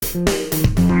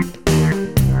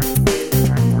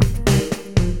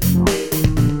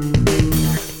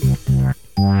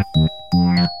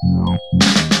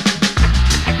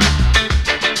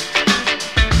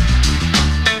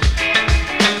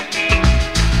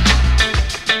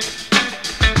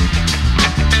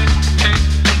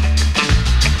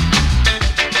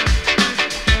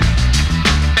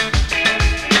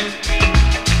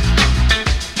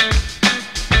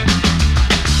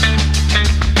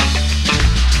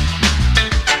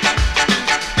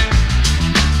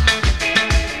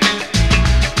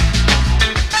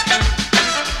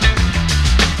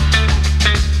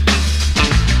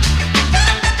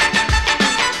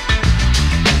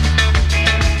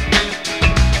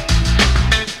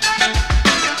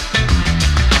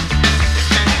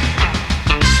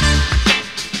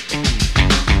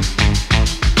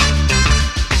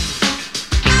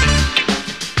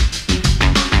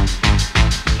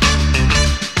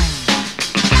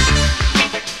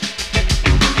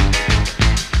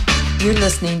You're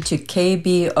listening to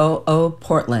KBOO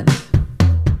Portland.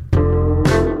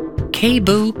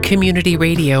 KBOO Community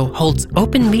Radio holds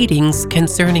open meetings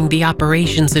concerning the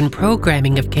operations and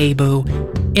programming of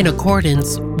KBOO in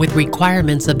accordance with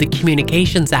requirements of the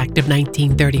Communications Act of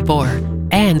 1934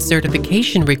 and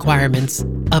certification requirements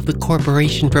of the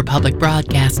Corporation for Public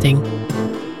Broadcasting.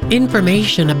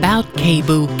 Information about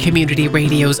KBOO Community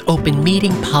Radio's open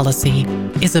meeting policy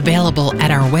is available at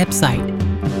our website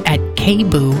at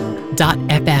kboo.fm.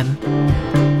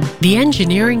 The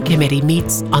Engineering Committee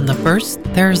meets on the first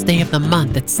Thursday of the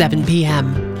month at 7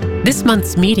 p.m. This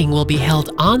month's meeting will be held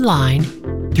online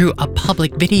through a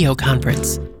public video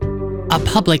conference. A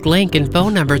public link and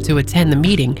phone number to attend the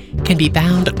meeting can be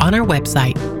found on our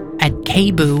website at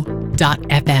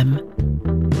kboo.fm.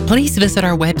 Please visit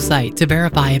our website to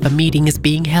verify if a meeting is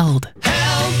being held.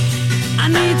 Help! I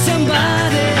need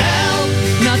somebody. Help!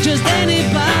 Not just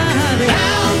anybody.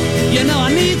 Help! You know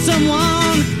I need someone.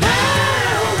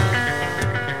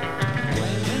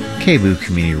 KBOO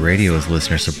Community Radio is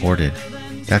listener supported.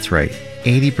 That's right,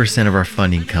 80% of our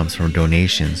funding comes from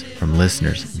donations from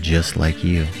listeners just like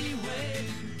you.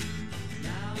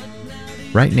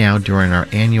 Right now, during our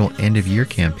annual end-of-year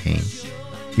campaign,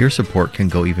 your support can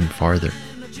go even farther.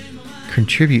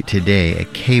 Contribute today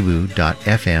at kboo.fm/give,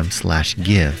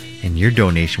 and your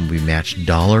donation will be matched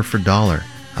dollar for dollar,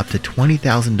 up to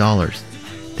 $20,000,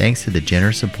 thanks to the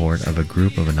generous support of a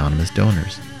group of anonymous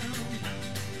donors.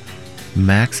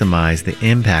 Maximize the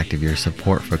impact of your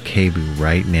support for KBOO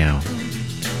right now.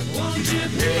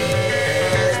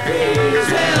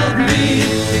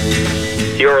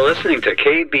 You are listening to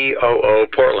KBOO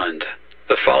Portland.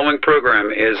 The following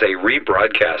program is a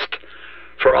rebroadcast.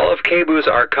 For all of KBOO's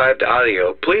archived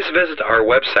audio, please visit our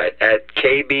website at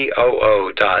kboo.fm.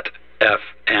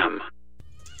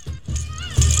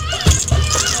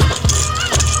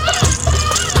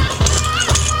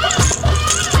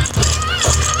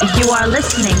 You are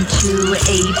listening to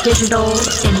a digital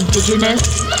indigenous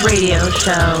radio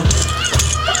show.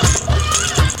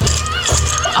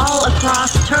 All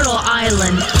across Turtle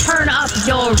Island, turn up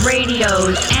your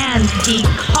radios and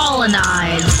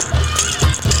decolonize.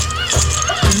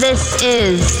 This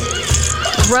is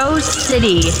Rose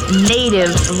City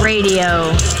Native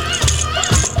Radio.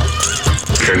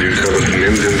 Can you tell us an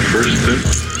Indian first then?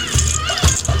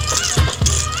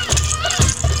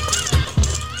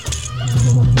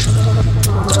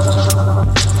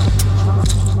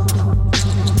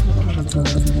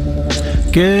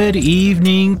 Good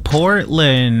evening,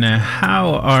 Portland.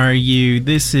 How are you?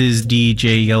 This is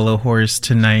DJ Yellow Horse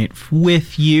tonight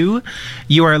with you.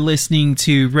 You are listening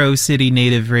to Rose City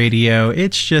Native Radio.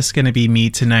 It's just going to be me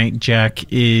tonight. Jack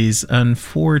is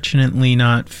unfortunately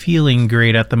not feeling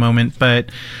great at the moment, but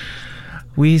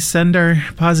we send our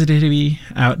positivity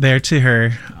out there to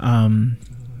her.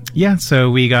 So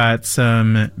we got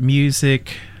some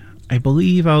music. I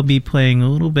believe I'll be playing a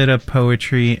little bit of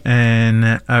poetry and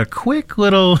a quick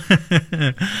little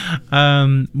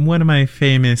one of my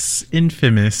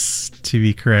infamous to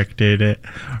be corrected,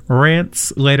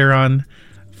 rants later on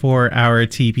for our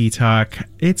TP Talk.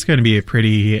 It's going to be a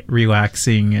pretty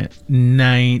relaxing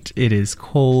night. It is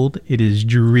cold. It is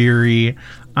dreary.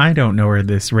 I don't know where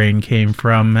this rain came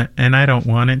from, and I don't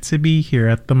want it to be here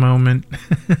at the moment.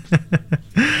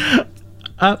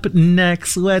 Up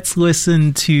next, let's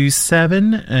listen to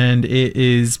 7, and it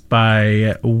is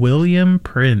by William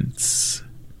Prince.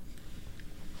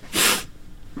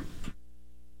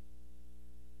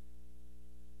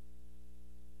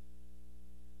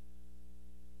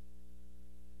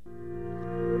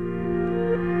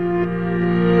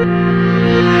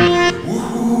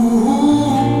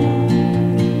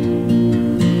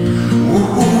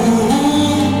 Ooh.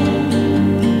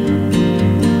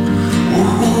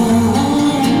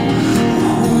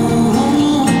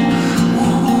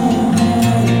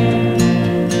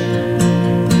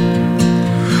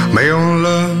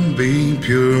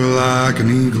 like an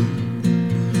eagle.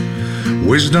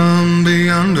 Wisdom be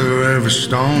under every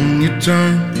stone you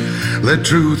turn. Let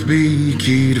truth be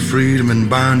key to freedom and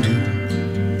bind you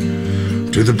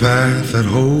to the path that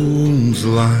holds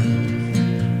the light.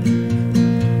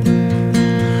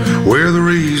 We're the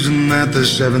reason that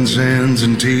there's 7 sins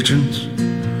and teachings.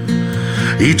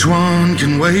 Each one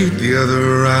can wait the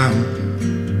other out.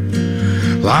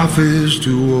 Life is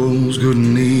 2 wolves, good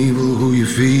and evil. Who you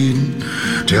feeding?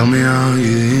 Tell me, are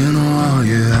you in or are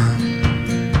you out?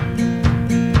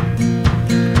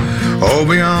 Oh,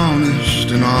 be honest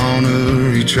and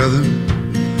honor each other.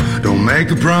 Don't make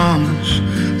a promise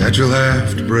that you'll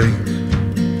have to break.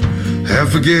 Have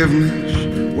forgiveness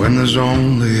when there's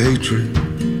only hatred.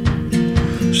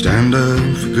 Stand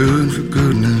up for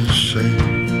goodness sake.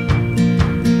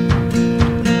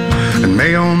 And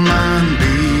may your mind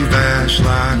be vast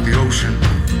like the ocean.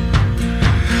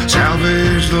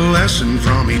 Salvage the lesson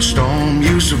from each storm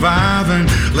you survive, and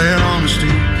let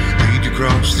honesty lead you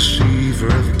across the sea,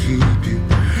 forever keep you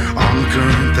on the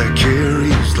current that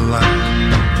carries the light.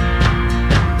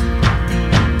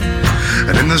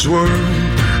 And in this world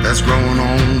that's growing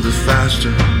older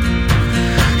faster,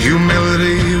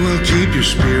 humility will keep your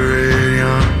spirit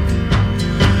young.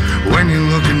 When you're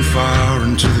looking far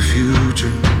into the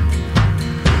future,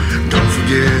 don't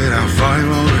forget how far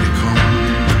you've already come.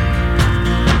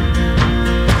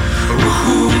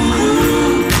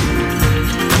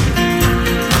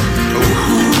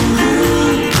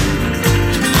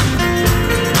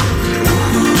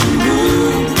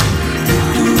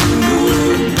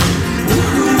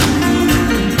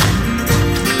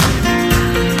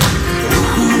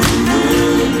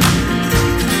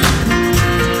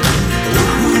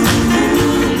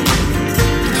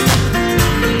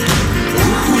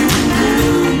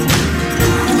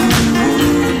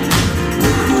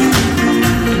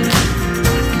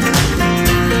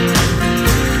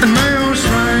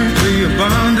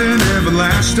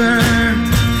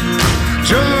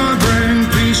 Joy bring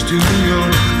peace to your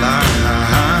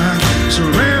life.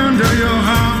 Surrender your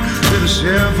heart to the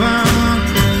heaven.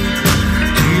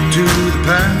 Keep to the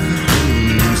path that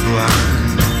leads the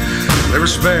line. Let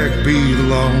respect be the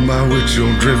law by which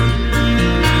you're driven.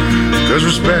 'Cause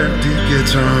respect, it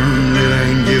gets earned, it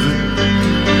ain't given.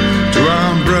 To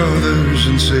our brothers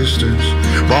and sisters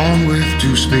born with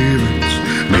 2 spirits,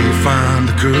 may you find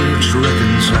the courage to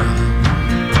reconcile.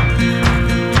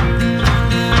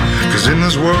 In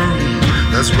this world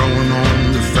that's growing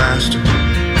older faster,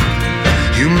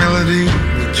 humility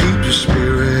will keep your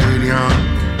spirit young.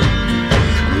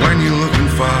 When you're looking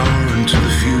far into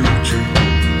the future,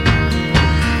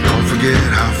 don't forget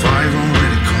how far you've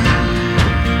already come.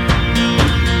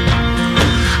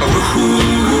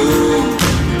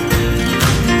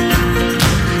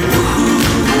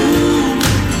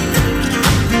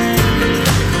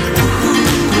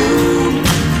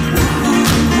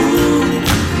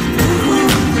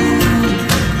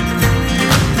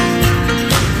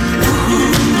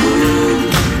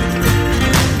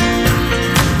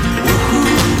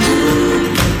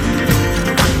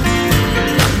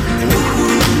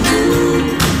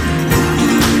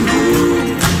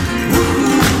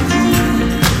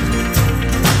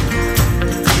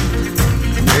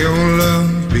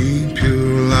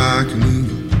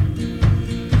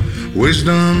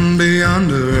 Wisdom be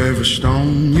under every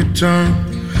stone you turn.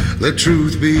 Let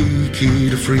truth be key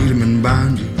to freedom and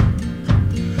bind you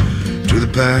to the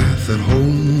path that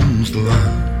holds the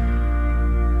light.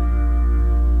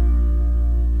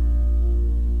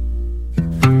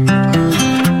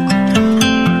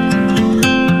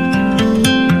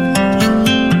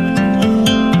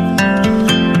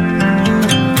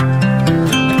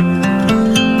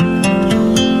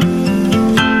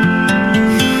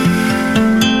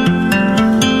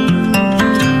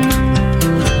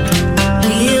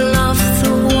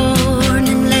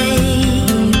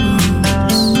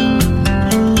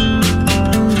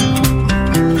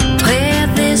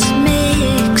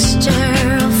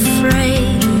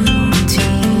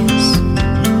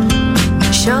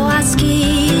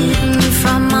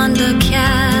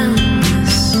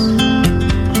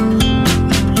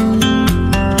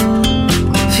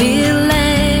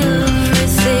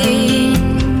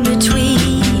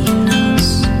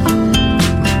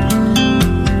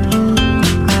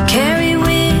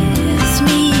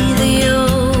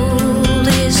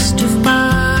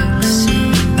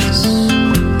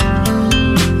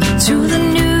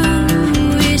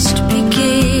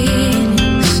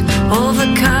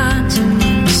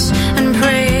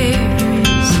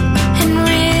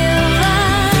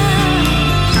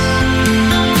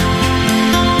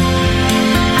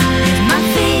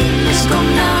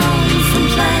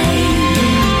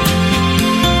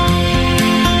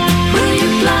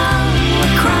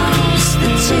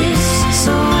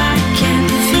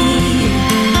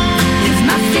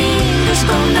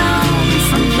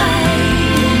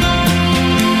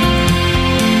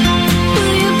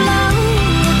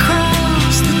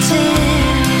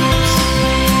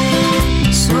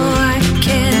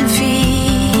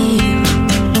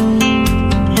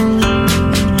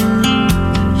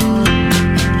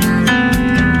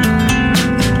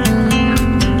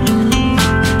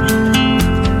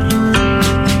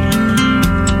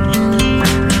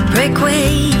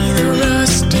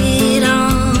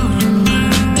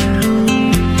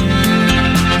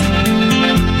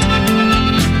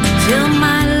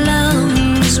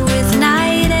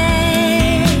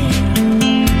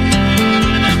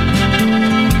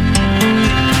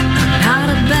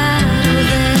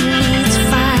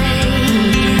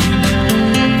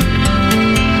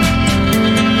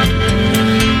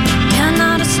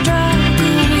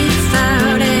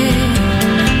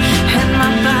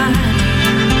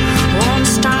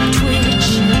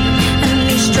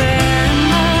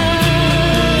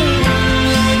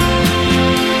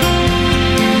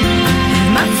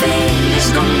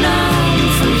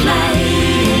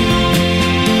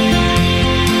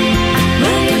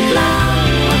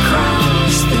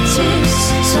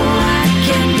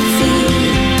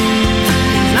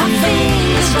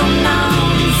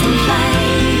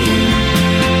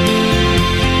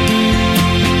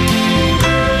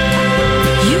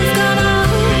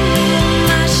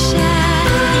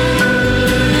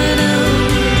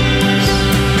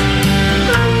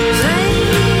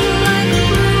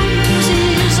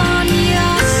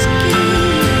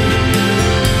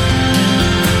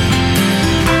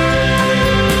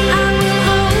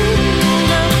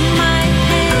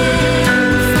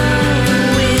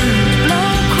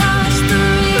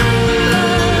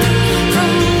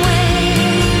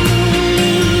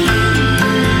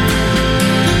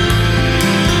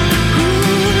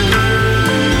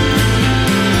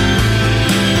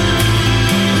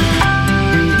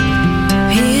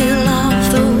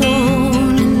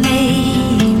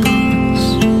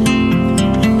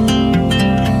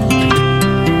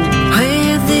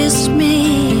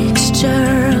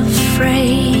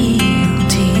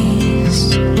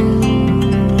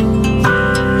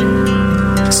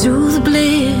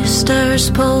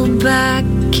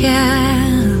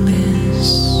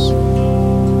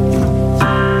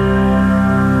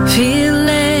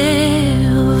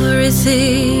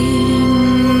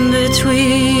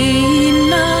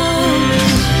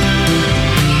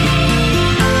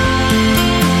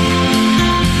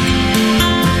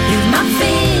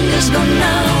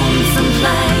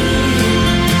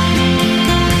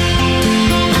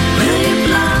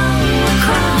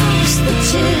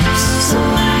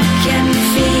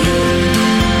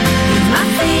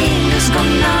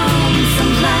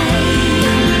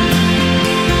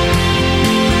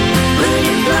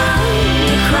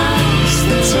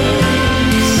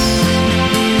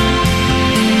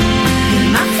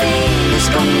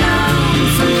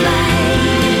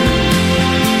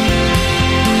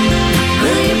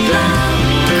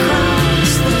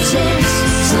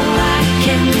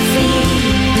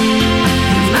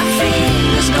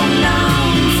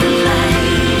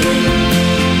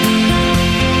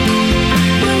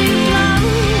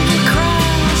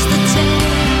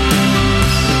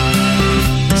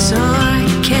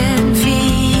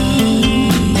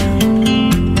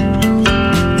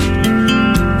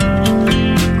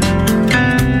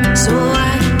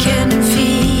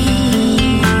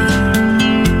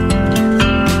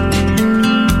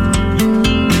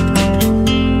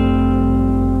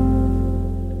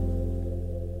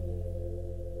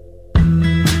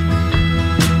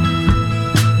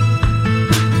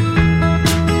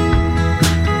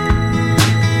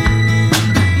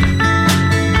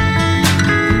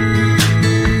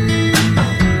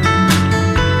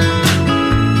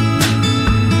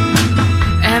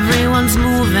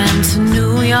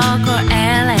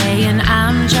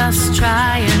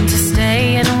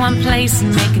 place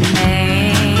and make a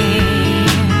name.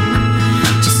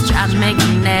 Just try to make a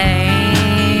name.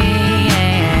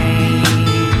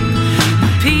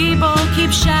 People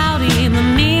keep shouting, the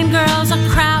mean girls are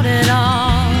crowded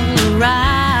all around.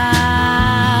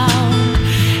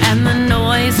 And the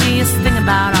noisiest thing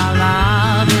about our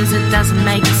love is it doesn't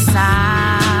make a sound.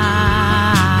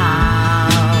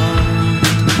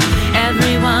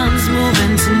 Everyone's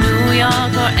moving to New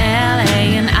York or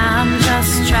LA, and I'm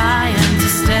just trying to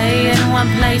stay in one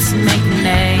place and make a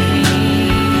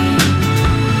name.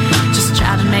 Just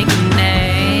try to make a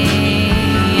name.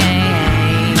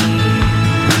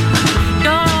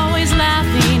 You're always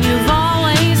laughing, you've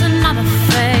always another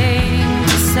thing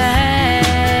to say.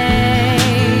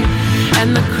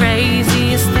 And the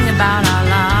craziest thing about our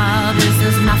love is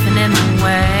there's nothing in the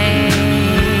way.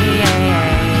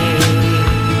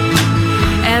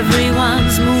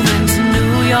 Everyone's moving to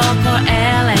New York or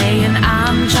LA, and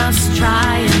I'm just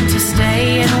trying to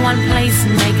stay in one place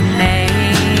and make a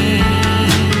name.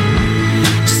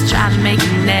 Just try to make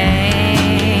a name.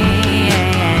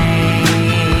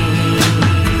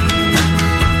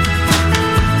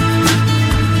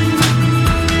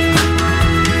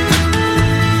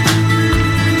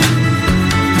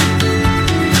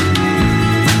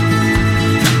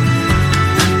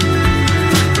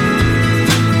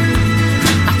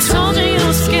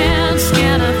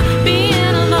 Scared of being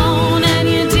alone, and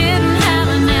you didn't have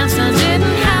an answer,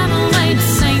 didn't have a way to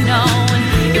say no. And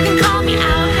you can call me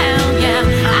out, hell yeah,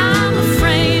 I'm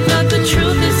afraid, but the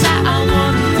truth is that I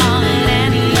wouldn't want it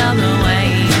any other way.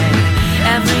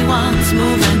 Everyone's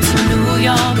moving to New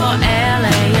York or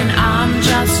LA, and I'm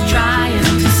just trying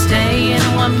to stay in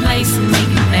one place and make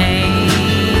a name.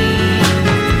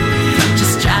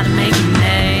 Just try to make a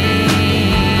name.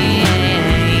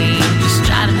 Just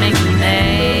try to make a name.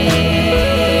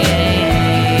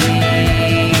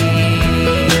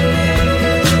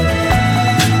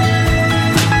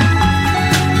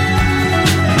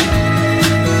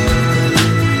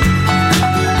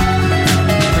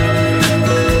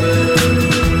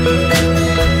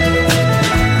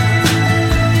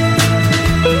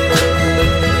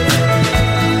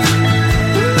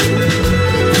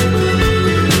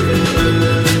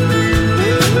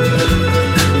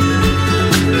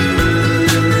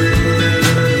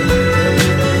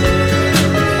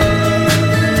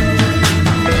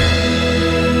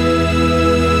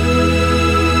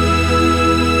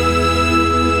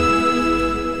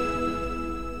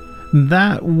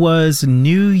 That was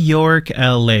New York,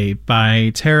 LA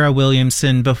by Tara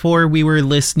Williamson. Before, we were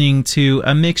listening to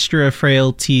A Mixture of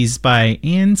Frailties by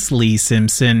Ansley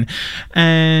Simpson.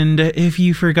 And if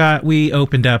you forgot, we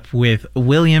opened up with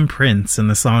William Prince and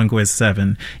the song was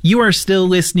 7. You are still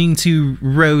listening to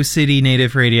Rose City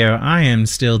Native Radio. I am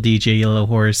still DJ Yellow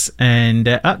Horse. And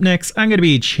up next, I'm going to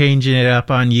be changing it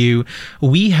up on you.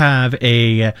 We have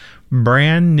a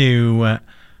brand new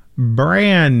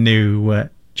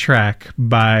track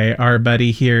by our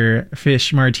buddy here,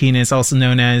 Fish Martinez, also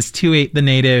known as 28 the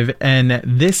Native, and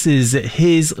this is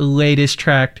his latest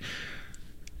track,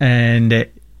 and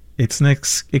it's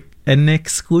an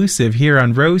exclusive here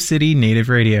on Rose City Native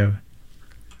Radio.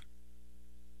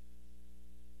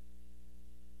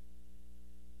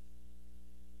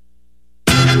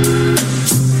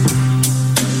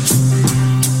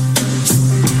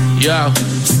 Yo,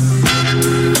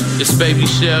 it's Baby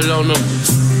Shell on them.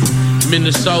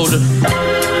 Minnesota.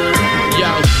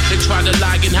 Yo, they try to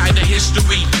lie and hide the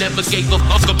history. Never gave a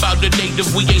fuck about the native.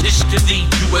 We ain't history.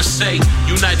 USA,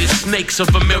 United Snakes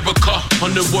of America.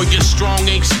 Under warrior strong,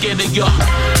 ain't scared of ya.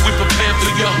 We prepare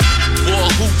for ya. War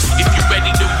hoop if you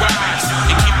ready to ride.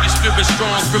 And keep your spirit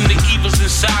strong from the evils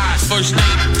inside. First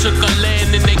they took our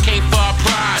land and they came for our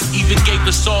pride. Even gave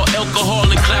us all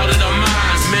alcohol and clouded our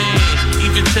minds, man.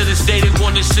 Even to this day they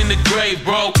want us in the grave,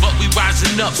 bro. But we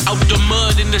rising up out the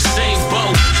mud in the same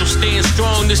boat. So staying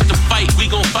strong, this the fight. We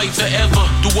gon' fight forever.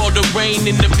 Through all the rain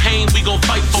and the pain, we gon'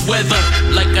 fight for weather.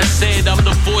 Like I said, I'm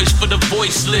the voice for the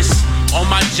voiceless. On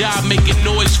my job, making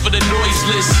noise for the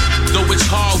noiseless. Though it's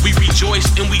hard, we rejoice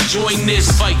and we join this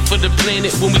fight for the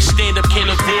planet. When we stand up, can't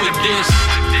avoid this.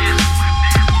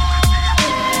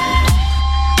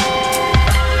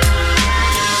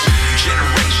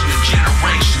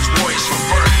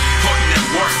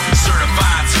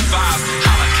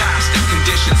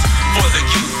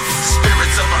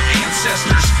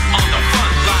 Ancestors on the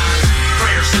front lines,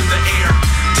 prayers in the air,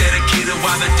 dedicated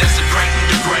while they're desecrating,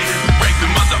 degrading,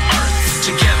 raping Mother Earth.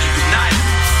 Together united,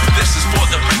 this is for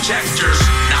the protectors,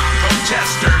 not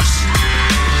protesters.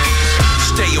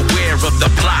 Stay aware of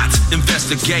the plots,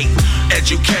 investigate,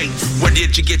 educate. Where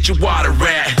did you get your water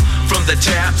at? From the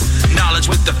tap, knowledge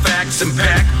with the facts and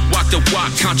pack. the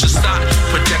walk, conscious thought,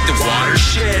 protect the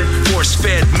watershed.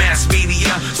 Force-fed mass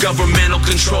media, governmental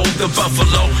control, the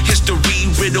buffalo. History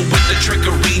riddled with the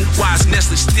trickery. Why's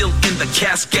Nestle still in the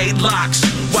Cascade locks?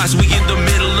 Why's we in the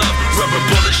middle of rubber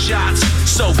bullet shots?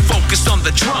 So focused on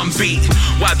the drum beat.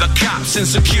 Why the cops and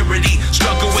security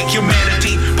struggle with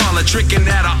humanity? Politicking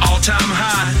at an all-time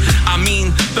high. I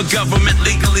mean, the government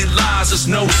legally lies. It's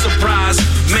no surprise.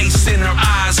 Mace in her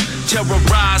eyes,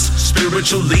 terrorize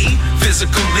spiritually,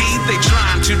 physically. They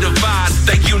trying to divide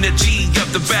the unity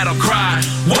of the battle cry.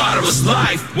 Water is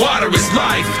life, water is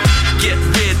life. Get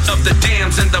rid of the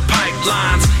dams and the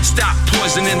pipelines. Stop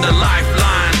poisoning the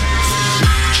lifeline.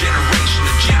 Generation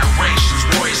to generations,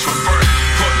 warriors from birth,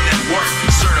 putting in work,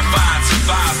 certified,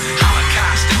 survive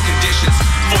Holocaustic conditions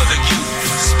for the youth.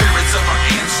 Spirits of our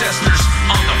ancestors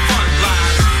on the front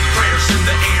lines. Prayers in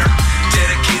the air,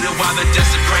 dedicated while they're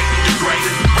desecrating,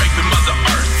 degrading, raping Mother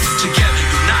Earth. Together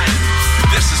united,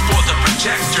 this is for the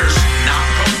protectors, not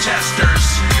protesters.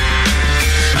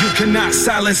 You cannot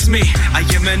silence me. I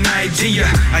am an idea.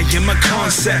 I am a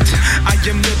concept. I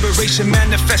am liberation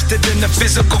manifested in a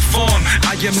physical form.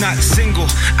 I am not single.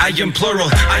 I am plural.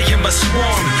 I am a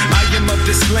swarm. I am of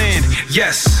this land.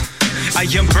 Yes. I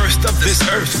am birthed of this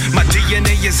earth. My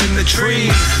DNA is in the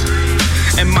trees.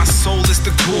 And my soul is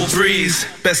the cool breeze.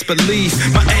 Best believe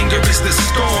my anger is the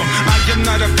storm. I am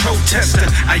not a protester,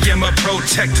 I am a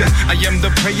protector. I am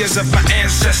the prayers of my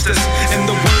ancestors, and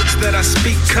the words that I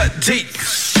speak cut deep.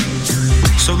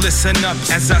 So listen up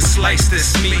as I slice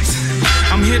this meat.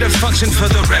 I'm here to function for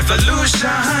the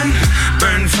revolution.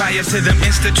 Burn fire to them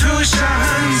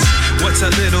institutions. What's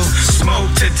a little smoke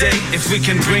today if we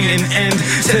can bring an end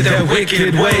to their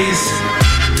wicked ways?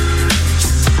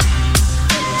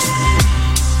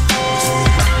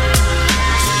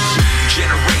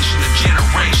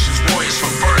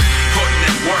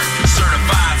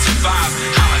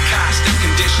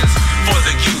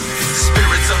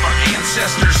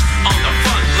 Ancestors on the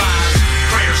front lines,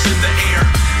 prayers in the air,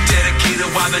 dedicated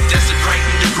while they're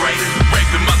desecrating, degrading,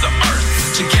 raping Mother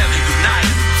Earth. Together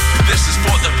united, this is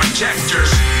for the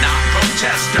protectors, not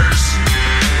protesters.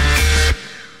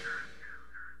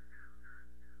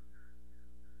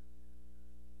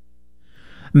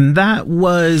 That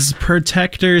was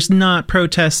Protectors, Not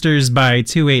Protesters by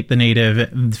 28 the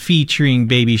Native, featuring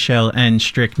Baby Shell and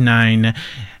Strychnine.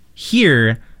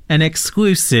 Here, an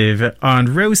exclusive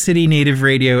on Rose City Native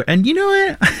Radio. And you know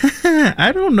what?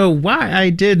 I don't know why I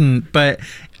didn't, but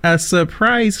a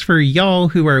surprise for y'all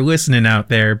who are listening out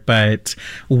there. But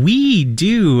we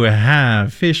do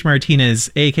have Fish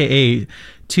Martinez, aka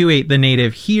 28 the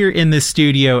Native, here in the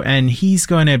studio, and he's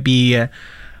going to be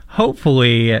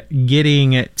hopefully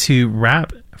getting to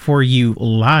rap for you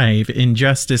live in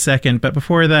just a second. But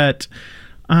before that,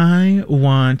 I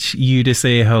want you to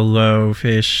say hello,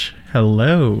 Fish.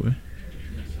 Hello. Yes,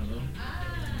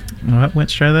 hello. What?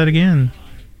 Let's try that again.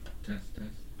 Test.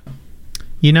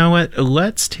 You know what?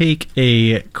 Let's take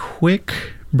a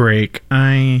quick break.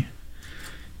 I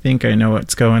think I know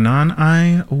what's going on.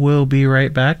 I will be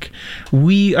right back.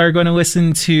 We are going to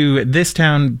listen to This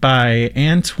Town by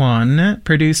Antoine,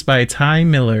 produced by Ty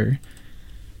Miller.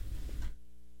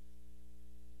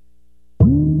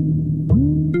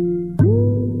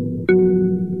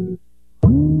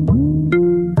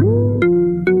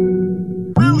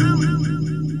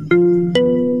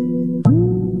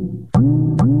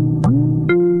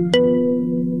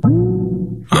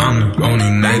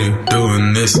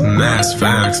 This and that's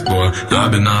facts, boy.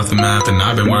 I've been off the map and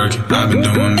I've been working. I've been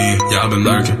doing me, y'all been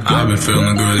lurking. I've been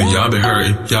feeling good and y'all been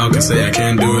hurting. Y'all can say I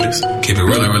can't do this. Keep it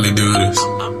really, really do this.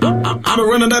 I've been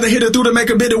running out of hitter through to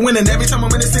make a bit of winning. Every time I'm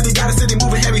in the city, got a city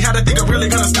moving heavy. How to think I'm really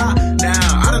gonna stop now?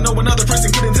 I don't know another person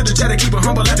get into the chat and keep it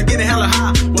humble after getting hella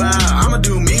high. Wow, I'ma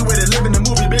do me with it, living the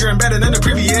movie bigger and better than the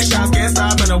previous shots. Can't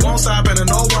stop and I won't stop and I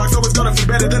know walk, so it's gonna feel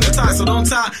better than the tie. So don't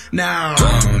tie now.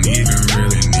 I don't even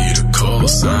really need a call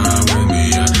sign with me.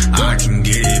 I can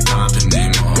get it poppin'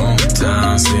 in my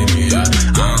hometown, see me. I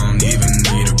don't even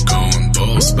need to go and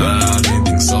boast about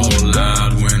anything so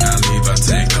loud. When I leave, I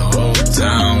take the whole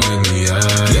town with me.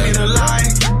 Give me the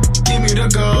light, give me the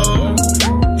go.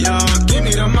 Yo, give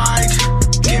me the mic,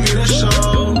 give me the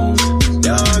show.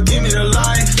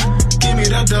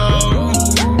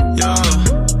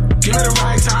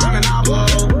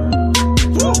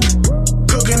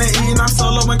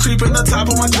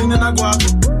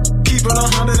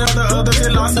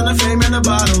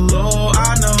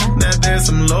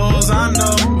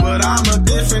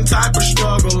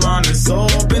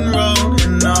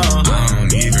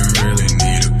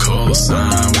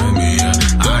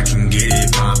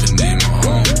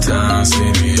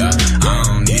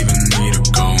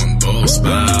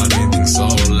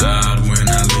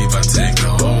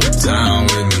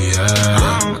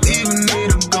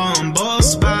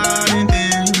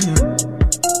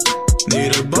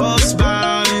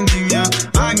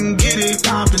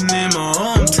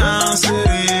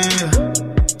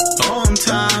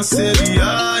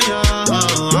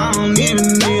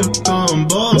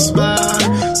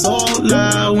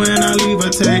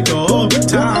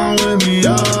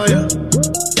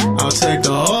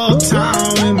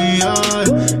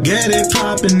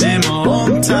 popping in my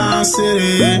hometown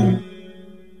city.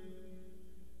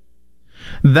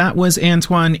 That was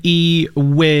Antoine E.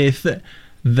 with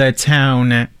The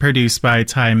Town, produced by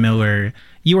Ty Miller.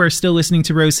 You are still listening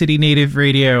to Rose City Native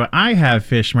Radio. I have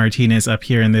Fish Martinez up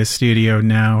here in this studio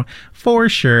now, for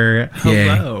sure.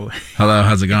 Hello. Yay. Hello,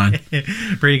 how's it going?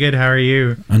 Pretty good. How are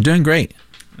you? I'm doing great.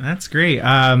 That's great.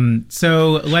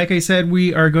 So, like I said,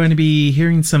 we are going to be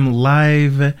hearing some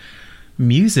live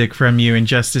music from you in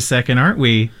just a second, aren't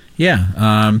we?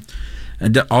 Yeah.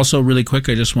 And also, really quick,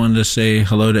 I just wanted to say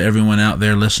hello to everyone out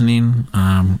there listening.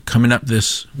 Coming up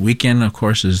this weekend, of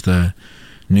course, is the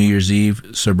New Year's Eve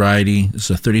sobriety. It's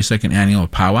the 32nd annual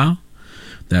powwow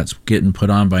that's getting put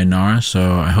on by NARA.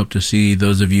 So I hope to see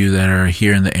those of you that are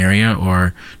here in the area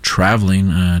or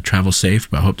traveling, travel safe,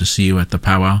 but I hope to see you at the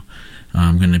powwow.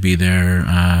 I'm going to be there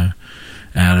at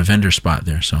a vendor spot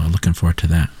there, so looking forward to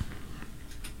that.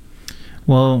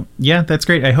 Well, yeah, that's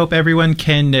great. I hope everyone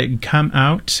can come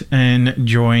out and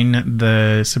join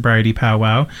the sobriety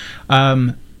powwow.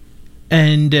 And,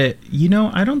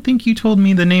 I don't think you told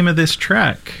me the name of this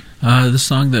track. The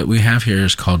song that we have here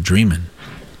is called Dreamin'.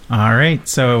 All right.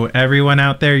 So everyone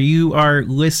out there, you are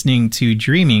listening to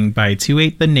Dreaming by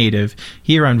 28 the Native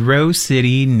here on Rose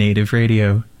City Native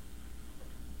Radio.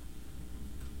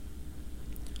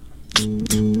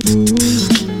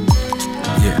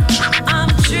 Yeah. I'm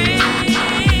dreaming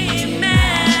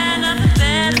of a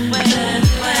better way.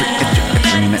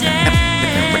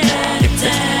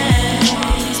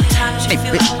 Sometimes you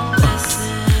feel hopeless.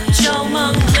 Joe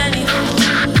Money,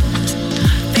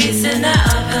 facing the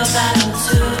uphill battle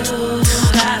too.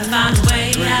 Gotta find a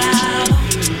way out.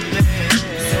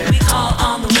 So we call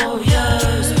on the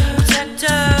warriors, protectors,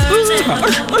 and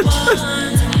the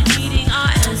ones leading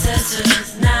our ancestors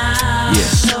now.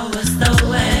 Show us the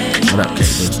way. What up,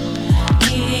 K-Boo?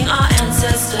 Leading our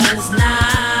ancestors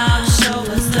now. Show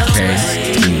us the way.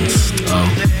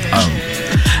 K-E-O-O.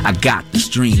 I got this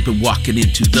dream, been walking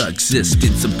into the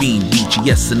existence of being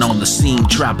BGS and on the scene,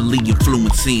 tribally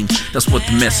influencing. That's what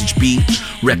the message be.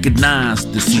 Recognize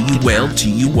the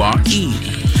C-U-L-T-U-R-E.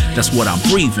 That's what I'm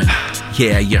breathing.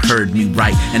 Yeah, you heard me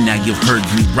right, and now you've heard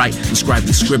me right. Inscribe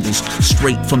the scribbles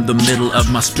straight from the middle of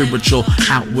my spiritual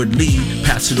outwardly.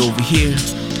 Pass it over here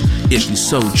if you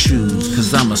so choose,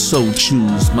 cause I'm a so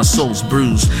choose. My soul's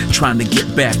bruised, trying to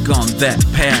get back on that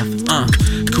path.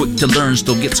 Quick to learn,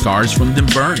 still get scars from them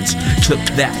burns. Took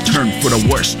that turn for the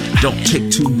worse. Don't take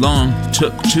too long,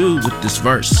 took two with this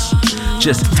verse.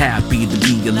 Just happy to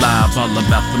be alive, all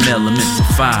about them elements of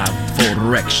five. 4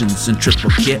 directions and triple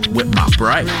kit with my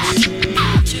bright.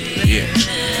 Yeah.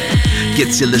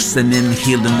 Gets you listening,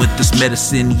 healing with this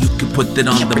medicine. You can put it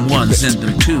on them ones and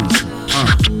them twos.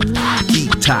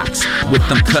 Detox with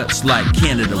them cuts like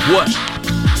Canada. What?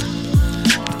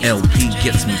 LP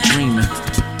gets me dreaming.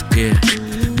 Yeah.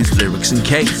 These lyrics in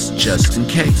case, just in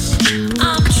case.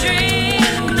 I'm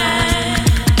dreaming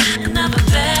of a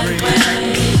better way.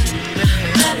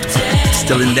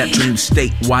 Still in that dream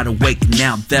state, wide awake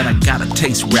now that I got a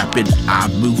taste. Rapid eye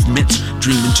movements,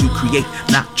 dreaming to create,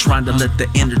 not trying to let the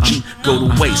energy go to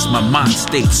waste. My mind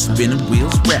stays spinning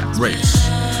wheels, rap race.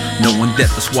 Knowing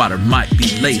that this water might be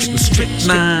laced with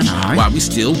strychnine, while we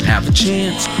still have a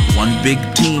chance. One big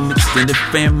team, extended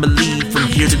family, from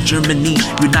here to Germany.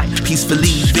 Unite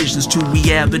peacefully, visions to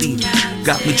reality.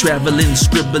 Got me traveling,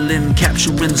 scribbling,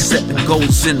 capturing, setting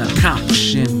goals and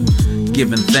accomplishing.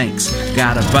 Giving thanks,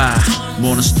 gotta buy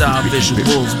Morning Star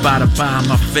visuals, by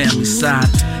my family side.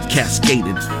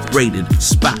 Cascaded, braided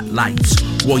spotlights,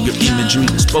 warrior imagery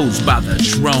exposed by the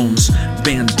drones.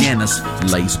 Bandanas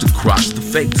laced across the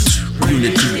face,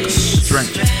 unity,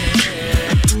 strength.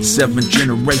 7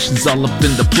 generations all up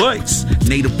in the place.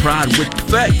 Native pride with the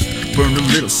faith, burn a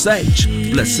little sage.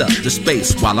 Bless up the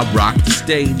space while I rock the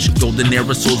stage. Golden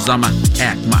aerosols, I'ma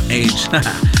act my age.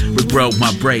 Regrow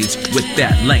my braids with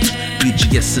that length.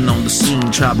 BGSing on the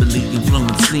scene, tribally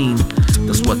influencing.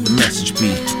 That's what the message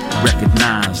be.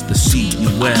 Recognize the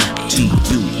C-U-L-T-U-R-E.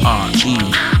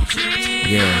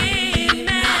 Yeah,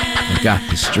 I got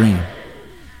this dream.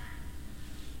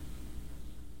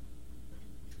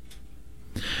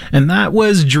 And that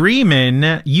was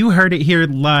Dreamin'. You heard it here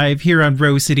live here on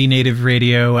Rose City Native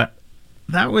Radio.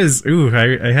 That was,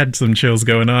 I had some chills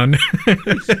going on.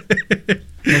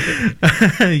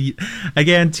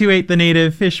 Again, 28 the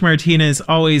Native, Fish Martinez,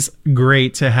 always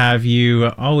great to have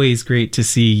you. Always great to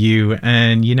see you.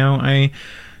 And,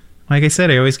 like I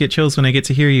said, I always get chills when I get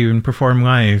to hear you and perform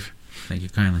live. Thank you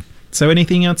kindly. So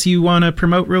anything else you want to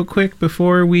promote real quick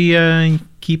before we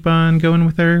keep on going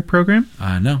with our program?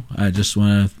 No, I just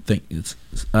want to thank,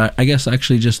 I guess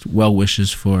actually just well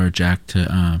wishes for Jack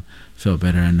to feel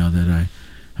better. I know that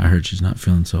I heard she's not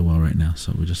feeling so well right now,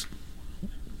 so we're just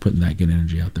putting that good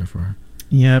energy out there for her.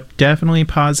 Yep, definitely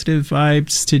positive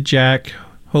vibes to Jack.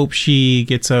 Hope she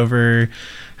gets over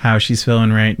how she's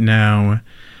feeling right now.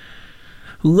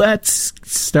 Let's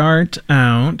start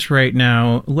out right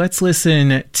now. Let's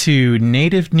listen to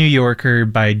Native New Yorker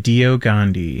by Dio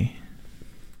Gandhi.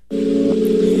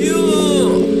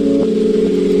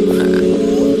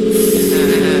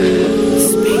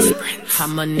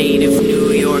 I'm a native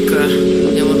New Yorker, putting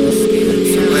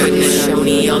the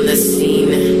Shoney on the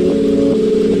scene.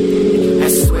 I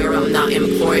swear I'm not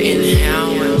important,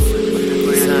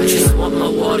 I just want my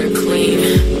water clean.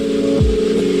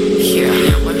 Yeah.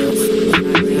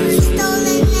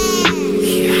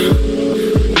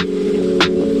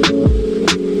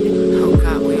 Oh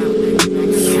God, we out there.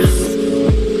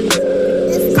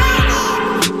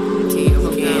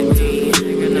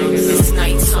 This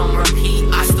night's on repeat,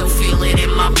 I still feel it in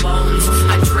my bones.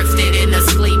 I drifted into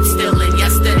sleep, still in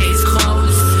yesterday's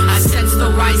clothes. I sense the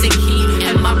rising heat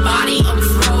and my body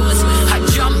unfroze. I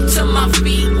jumped to my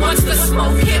feet once the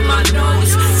smoke hit my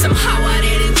nose. Somehow I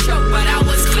didn't choke, but I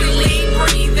was clearly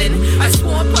breathing. I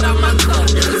swore put on my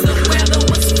coat because the weather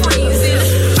was freezing.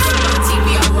 On my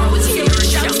TV I rose, hearing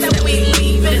shouts that we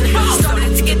leaving.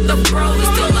 Started to get the bros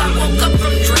till I woke up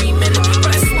from dreaming.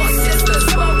 But I swore since the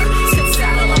smoke, since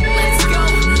saddle up, let's go.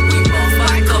 We both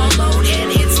bike all load and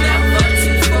it's never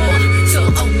too full. So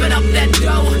open up that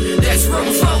door, there's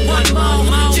room for one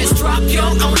more. Just drop your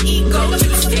own ego to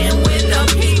stand with the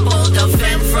people.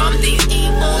 Defend from these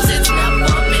evils, it's never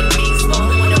been peaceful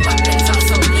when the weapons are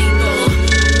so lethal.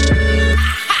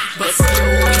 But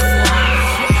still we fly,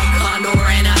 a condor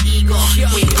and an eagle.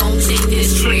 We gon' take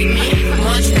this treatment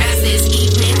much past this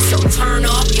evening. So turn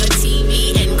off your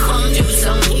TV and come do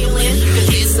some healing. Cause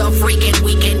it's a freaking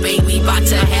weekend, baby, about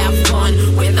to have fun.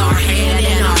 With our hand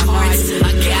and our hearts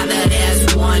gathered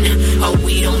as one. Oh,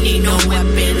 we don't need no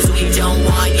weapons, we don't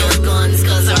want your guns.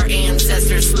 Cause our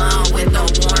ancestors smile with the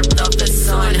warmth of the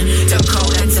sun.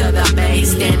 Dakota to the bay,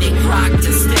 standing rock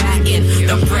to Staten.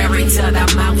 The prairie to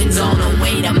the mountains on the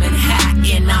way to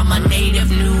Manhattan. I'm a native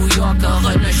New Yorker,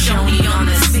 Haudenosaunee on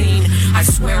the scene. I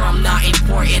swear I'm not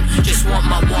important, just want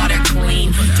my water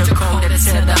clean. Dakota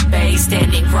to the bay,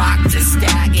 standing rock to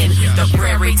Staten. The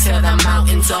prairie to the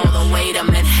mountains all the way to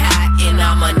Manhattan.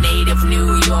 I'm a native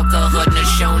New Yorker,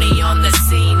 Haudenosaunee on the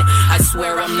scene. I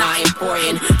swear I'm not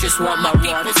important, just want my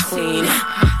water clean.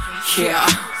 Yeah.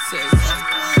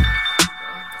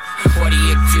 What do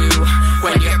you do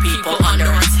when your people under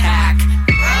attack?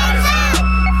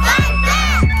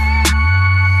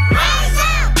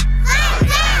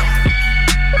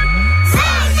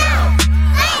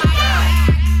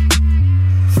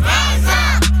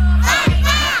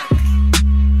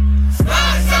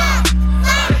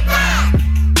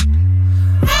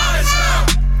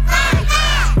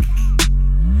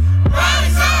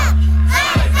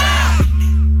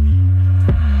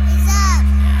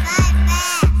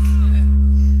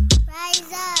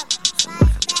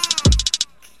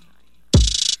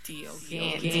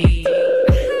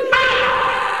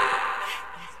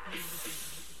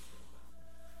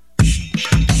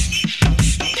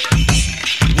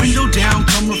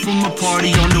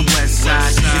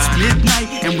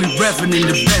 In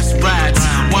the best rides,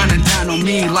 winding down on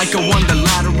me like I won the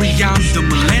lottery. I'm the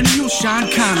millennial Sean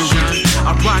Connery.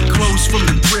 I rock clothes from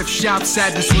the thrift shop.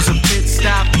 Sadness was a pit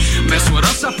stop. Mess with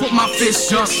us, I put my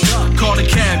fist up. Call the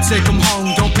cab, take them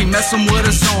home. Don't be messing with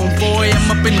us on, boy.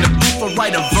 I'm up in the booth, I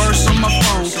write a verse on my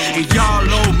phone. And y'all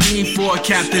owe me for a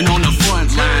captain on the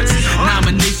front lines.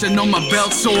 Nomination on my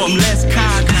belt, so I'm less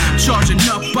kind. Charging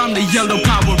up, I'm the yellow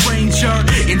Power Ranger.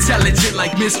 Intelligent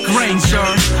like Miss Granger.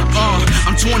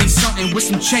 I'm 20-something with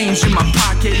some change in my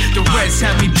pocket. The rest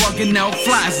have me bugging out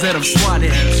flies that I've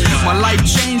swatted. My life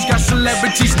changed, got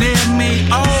celebrities near me.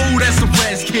 Oh, that's the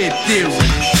Rez Kid theory.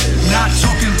 Not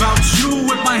talking about you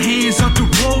with my hands up the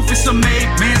roof. It's a made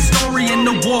man story and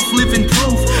the wolf living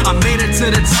proof. I made it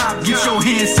to the top, get your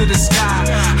hands to the sky.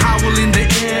 Howl in the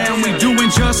air and we doing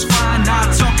just fine.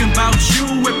 Not talking about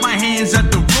you with my hands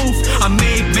at the roof. I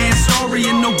made man story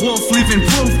and the wolf living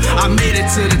proof. I made it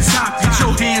to the top, get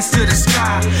your hands to the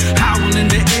sky. Howl in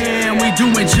the air and we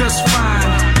doing just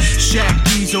fine. Shaq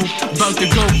Diesel, about to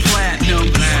go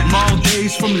platinum. All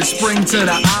days from the spring to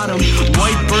the autumn.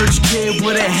 White birch kid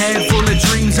with a head full of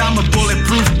dreams. I'm a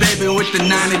bulletproof baby with the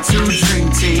 92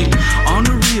 dream team. On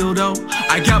the real though,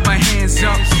 I got my hands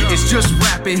up. It's just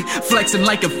rapping, flexing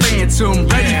like a phantom.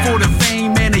 Ready for the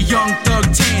fame and a young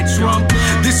thug tantrum.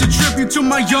 This a tribute to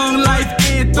my young life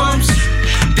anthems.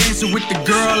 Dancing with the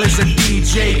girl is a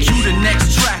DJ. Cue the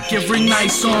next track every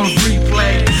night's on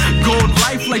replay. Gold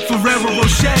life like Ferrero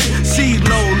Rocher.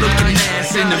 CeeLo,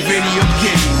 in the video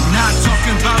game. Not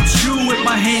talking about you with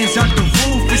my hands out the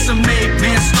roof. It's a made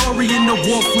man story in the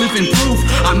wolf living proof.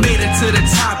 I made it to the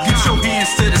top, get your hands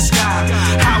to the sky.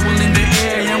 Howl in the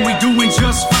air and we doing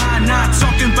just fine. Not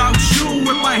talking about you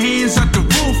with my hands out the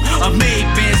roof. A made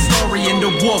man story in the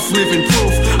wolf living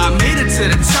proof. I made it to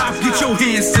the top, get your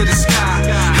hands to the sky.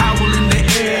 Howl in the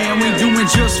air and we doing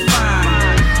just fine.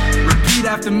 Repeat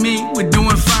after me, we're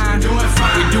doing fine.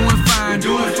 We're doing fine.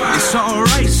 It's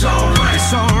alright, it's alright,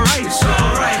 it's alright, it's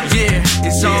alright. Yeah,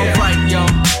 it's alright, yo.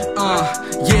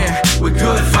 Yeah, we're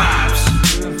good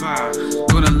vibes.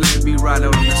 Gonna let it be right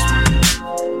on this one.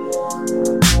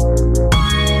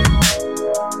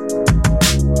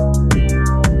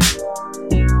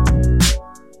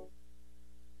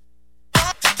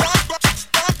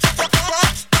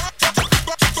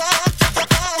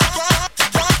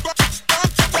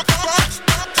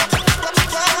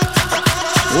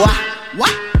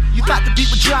 What? You thought the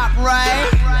beat would drop, right?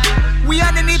 We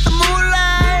underneath the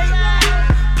moonlight,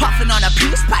 puffing on a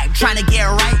peace pipe, trying to get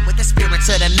right with the spirits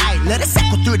of the night. Let us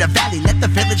echo through the valley, let the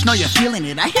village know you're feeling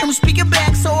it. I hear them speaking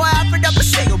back, so I offered up a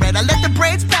cigarette. I let the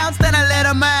braids bounce, then I let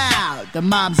them out. The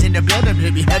mom's in the building,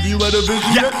 baby, have you had a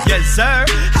vision? Yeah, yes sir,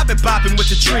 I've been bopping with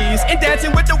the trees and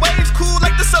dancing with the waves, cool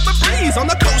like the summer breeze. On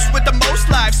the coast with the most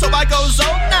life, so I goes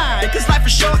all night, cause life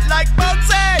is short like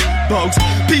boats. Boats,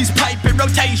 peace pipe in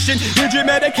rotation, injury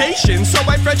medication, so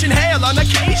I French inhale on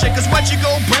occasion. Cause once you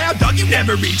go brown, dog, you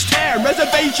never reach town.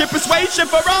 Reservation, persuasion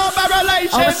for all my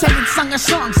relations. All of a sudden sung a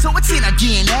song, so it's in our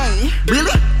DNA.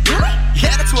 Really? Really?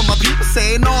 Yeah, that's what my people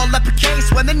say. And all up a case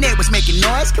when the neighbors making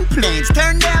noise, complaints.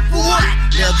 Turn down for what?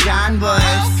 Lil John boys.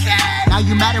 Okay. Now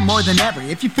you matter more than ever.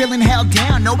 If you're feeling held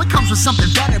down, know it comes with something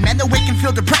better. Man, the way can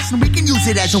feel depressed and we can use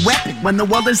it as a weapon. When the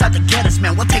world is out to get us,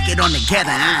 man, we'll take it on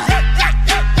together.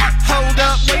 Hold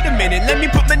up, wait a minute, let me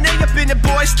put my name up in it,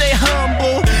 boy, stay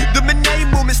humble. The Monet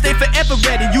movement, stay forever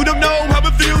ready. You don't know how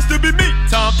it feels to be me,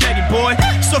 Tom Petty, boy.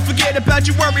 So forget about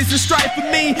your worries and strife for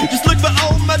me. Just look for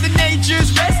old Mother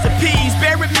Nature's recipes.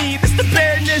 Bear with me, this the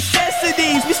bare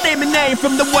necessities. We stay my name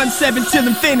from the 1-7 till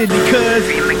infinity, cause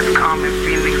feelings come and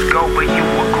feelings go, but you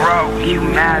will grow, you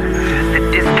matter.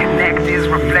 The disconnect is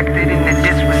reflected in the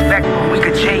disrespect, but we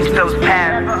could change those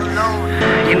patterns.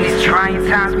 In these trying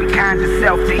times, we kind of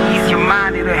self to ease your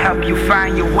mind, it'll help you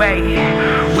find your way.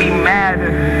 We matter.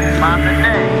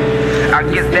 I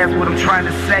guess that's what I'm trying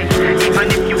to say. Even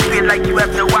if you feel like you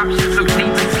have no options, look deep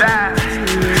inside.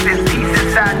 There's peace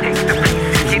inside, take the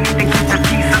pieces. You need to keep the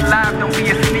peace alive, don't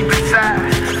be asleep inside.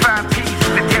 Find peace,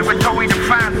 the territory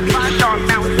defines me. Dark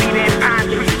mountains, cedar and pine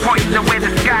trees, pointing to where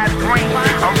the sky's green.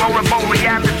 Aurora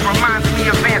borealis reminds me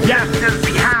of ancestors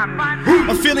behind me.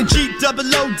 I'm feeling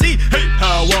G-double-O-D. Hey,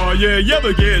 how are ya? You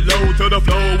ever get low to the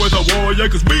floor with a warrior?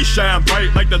 Cause we shine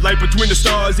bright like the light between the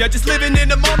stars. Yeah, just living in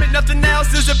the moment, nothing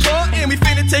else is important. We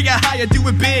finna take it higher, do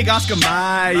it big, Oscar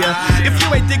Mayer. If you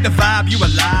ain't dig the vibe, you a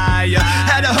liar.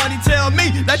 Had a honey tell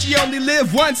me that you only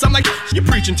live once. I'm like, you're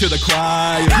preaching to the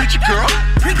choir. Preach it, girl.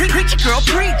 Preach it, girl,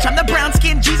 preach. I'm the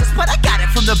brown-skinned Jesus, but I got it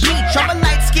from the beach. I'm a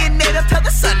light-skinned native to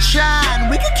the sunshine.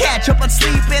 We can catch up on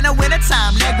sleep in the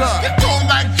wintertime, nigga. You're going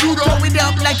like judo. Throw it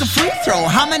up like a free throw.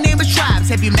 How my name is Tribes.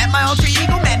 Have you met my alter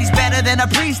ego? Man, he's better than a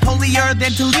priest. Holier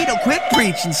than Toledo. Quit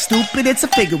preaching, stupid. It's a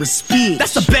figure of speech.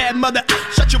 That's a bad mother.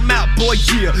 Shut your mouth, boy,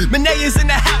 yeah. Monet is in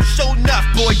the house, show enough,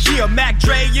 boy, yeah. Mac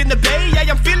Dre in the bay,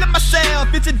 yeah. I'm feeling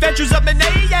myself. It's adventures of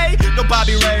Monet, yeah. No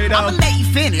Bobby Ray, though. I'ma let you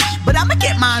finish, but I'ma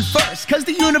get mine first. Cause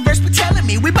the universe be telling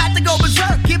me we about to go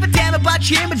berserk. Give a damn about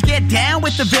your image, get down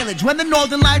with the village. When the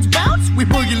northern lights bounce, we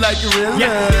boogie like gorillas.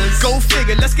 Yeah, go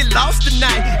figure, let's get lost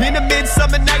tonight. In a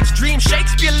midsummer night's dream,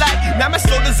 Shakespeare-like. Now my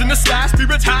soul is in the sky,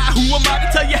 spirits high. Who am I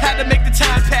to tell you how to make the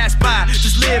time pass by?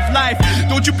 Just live life.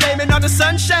 Don't you blame it on the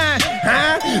sunshine,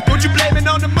 huh? Don't you blame it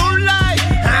on the moonlight,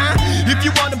 huh? If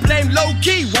you wanna blame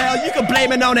low-key, well, you can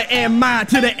blame it on the MI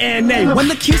to the NA. When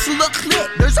the cues look lit,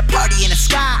 there's a party in the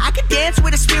sky. I can dance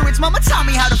with the spirits, mama taught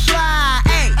me how to fly.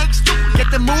 Hey, get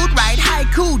the mood right,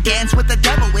 haiku. Dance with the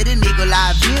devil with an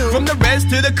eagle-eye view. From the res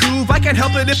to the coupe, I can't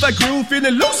help it if I groove.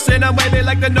 Feeling loose and I'm waving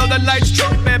like the northern lights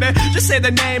true, baby. Just say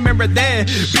the name and we're there.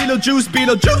 Beetlejuice,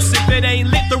 Beetlejuice. If it ain't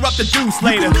lit, throw up the deuce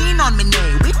later. You can lean on me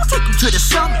now, we gon' take you to the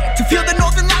summit. To feel the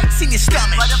northern lights in your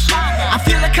stomach. I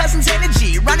feel a cousin's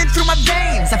energy running through my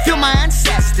veins. I feel my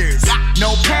ancestors.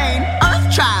 No pain,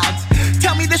 earth child.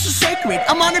 Tell me this is sacred.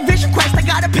 I'm on a vision quest, I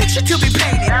got a picture to be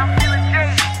painted.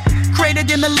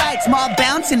 Created in the lights, mob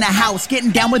bounce in the house,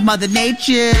 getting down with Mother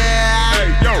Nature.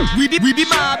 Hey, yo, we be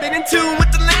mobbing in tune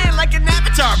with the land like an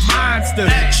avatar monster.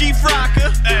 Hey. Chief rocker,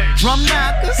 hey. Drum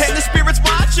knockers, and the spirits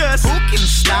watch us. Who can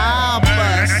stop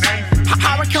us?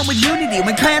 Power come with unity.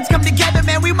 When clans come together,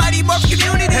 man, we mighty morph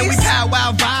communities. And we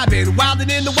powwow vibing, wildin'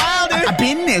 in the wilder. I've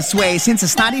been this way since a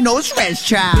snotty-nosed Reds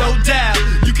child. No doubt,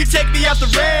 you can take me out the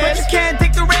Reds, but you can't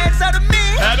take the Reds out of me.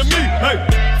 Out of me, hey.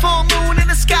 Full moon in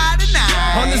the sky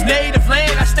tonight. On this native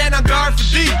land, I stand on guard for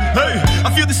thee. Hey,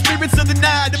 I feel the spirits of the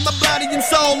night in my body and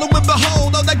soul. And when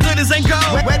behold, all that glitters ain't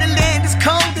gold. Where the land is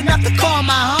cold enough to call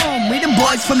my home. We them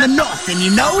boys from the north, and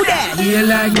you know that. We are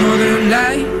like northern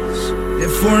lights. They're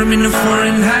forming the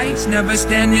foreign heights. Never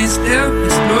standing still,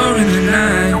 exploring the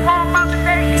night.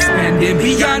 Expanding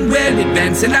beyond well,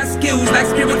 advancing our skills like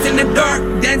spirits in the dark,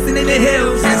 dancing in the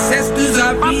hills. Ancestors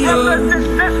are real.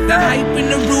 The hype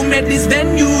in the room at this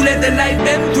venue. Let the light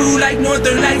bend through like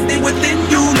northern lights. They within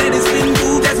you. Let it spin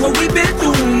through. That's what we've been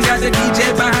through. Got the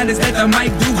DJ behind us at the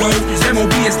mic duo.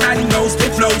 MOB is snotty nose,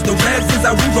 spit flows. The Reds is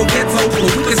our Revo ghetto. We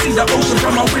can see the ocean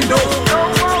from our window.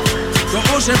 The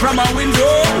ocean from our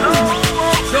window.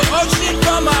 The ocean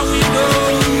from our window.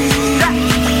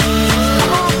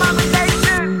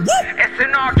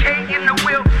 SNRK in the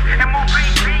wheel,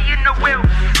 MOBB in the wheel,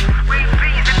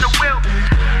 WB's in the wheel,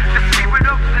 the spirit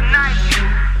of the night,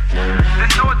 the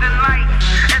northern light.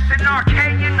 SNRK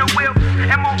in the wheel,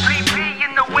 MOBB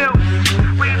in the wheel,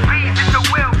 WB's in the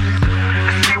wheel,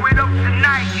 the spirit of the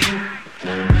night,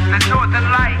 the northern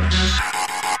light.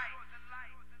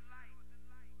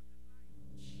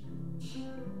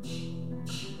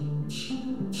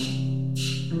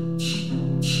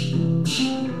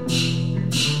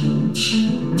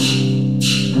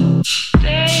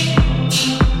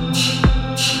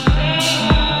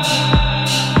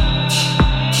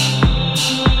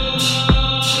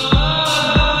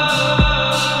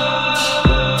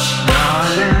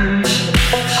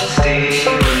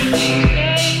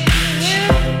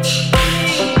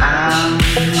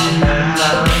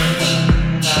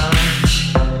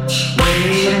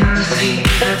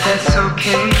 That's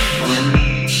okay with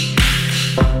me.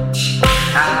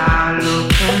 I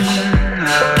look in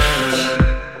her.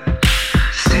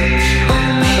 Stay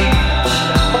with me.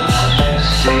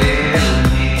 Stay with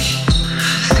me.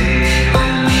 Stay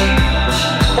with me.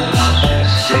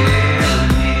 Stay with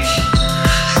me.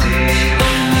 Stay with me.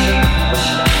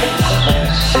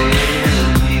 Stay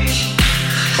with me.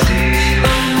 Stay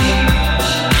with me.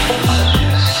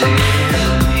 Stay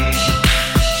with me.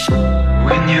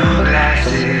 When your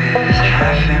glasses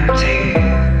half empty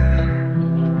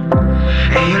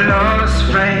and you lost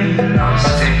frame,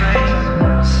 lost it.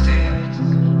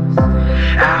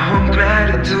 I hope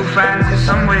gratitude finds you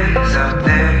somewhere out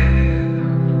there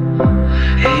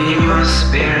in your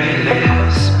spirit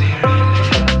lives.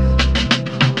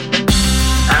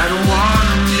 I don't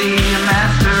wanna be a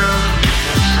master of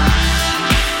deception.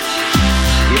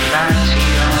 If I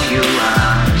cheat on you,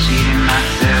 I'm cheating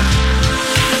myself.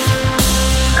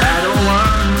 I don't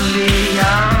wanna be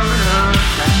out of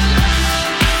fashion.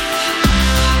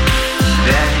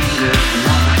 That ain't good for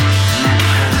nobody,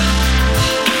 never.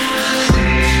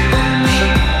 Stay with me.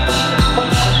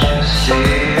 Stay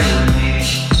with me.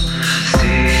 Stay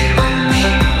with me.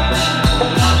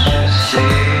 Stay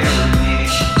with me.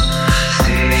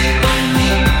 Stay with me.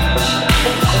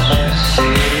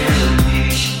 Stay with me.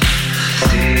 Stay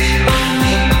with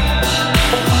me.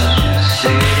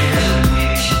 Stay with me.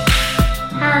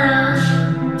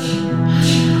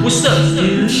 What's up,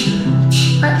 dude?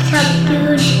 What's up,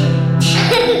 dude?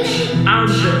 I'm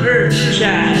the Earth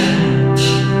Child.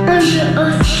 I'm the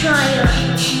Earth Child.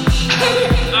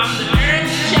 I'm the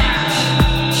Earth Child.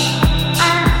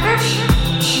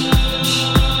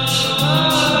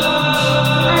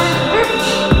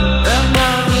 I'm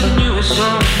not with you, it's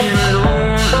something in a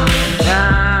long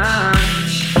time.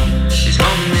 It's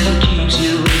something that keeps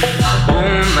you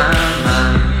on my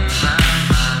mind.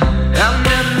 I'll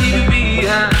never leave you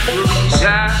behind. We'll be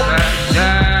side by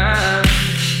side.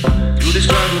 Through the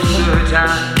struggles and good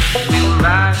times, we will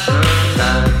rise up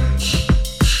high.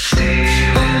 Stay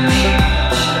with me.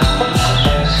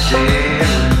 Stay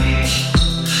with me.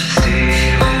 Stay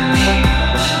with me.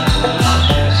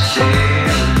 Stay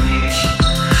with me.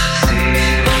 Stay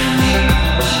with me.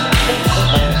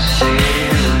 Stay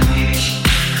with me.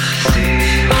 Stay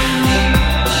with me.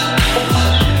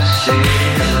 Stay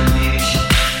with me.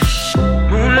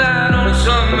 Moonlight on a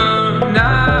summer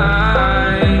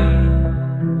night.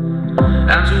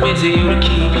 I'm too into you to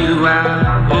keep you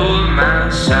out of my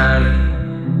sight.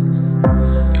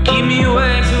 You keep me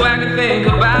awake so I can think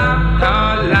about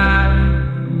our life.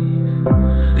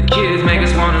 The kids make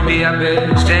us wanna be our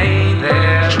best, ain't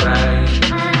that right?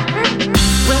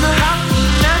 When the house is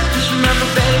a mess, just remember,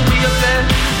 babe, we are blessed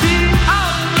to be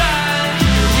alright.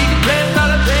 We can play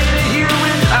color, baby, here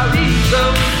with our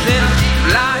egos and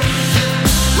life.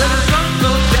 When the sun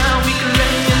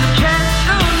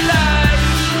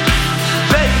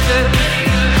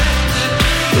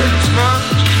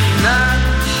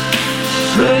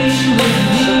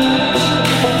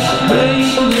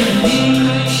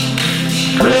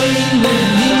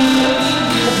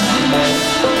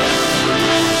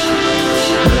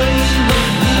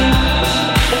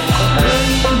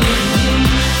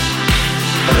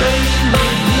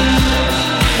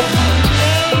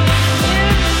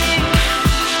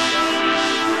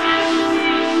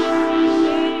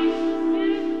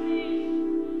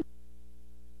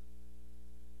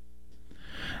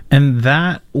And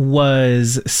that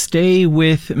was Stay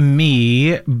With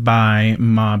Me by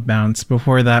Mob Bounce.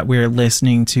 Before that, we were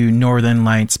listening to Northern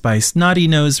Lights by Snotty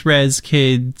Nose Rez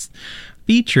Kids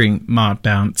featuring Mob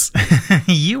Bounce.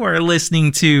 You are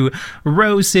listening to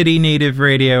Rose City Native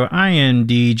Radio. I am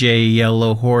DJ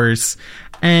Yellow Horse.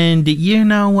 And you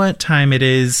know what time it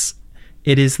is?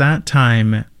 It is that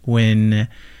time when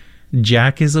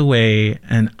Jack is away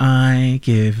and I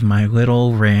give my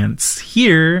little rants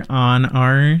here on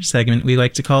our segment we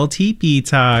like to call TP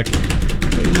Talk.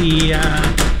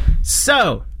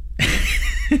 So,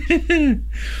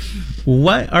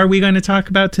 what are we going to talk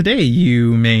about today?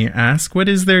 You may ask. What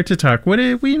is there to talk?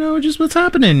 Just what's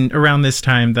happening around this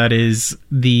time that is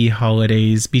the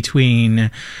holidays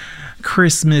between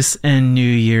Christmas and New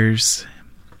Year's.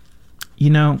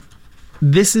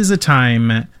 This is a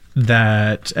time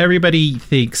that everybody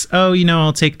thinks,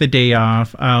 I'll take the day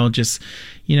off. I'll just,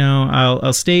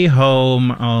 I'll stay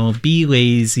home. I'll be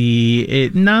lazy.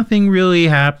 Nothing really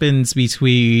happens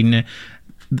between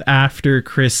after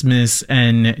Christmas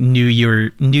and New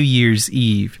Year's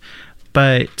Eve.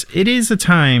 But it is a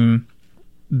time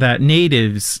that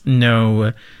natives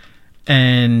know.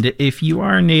 And if you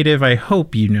are native, I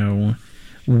hope you know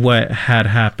what had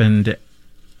happened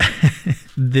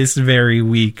this very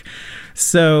week.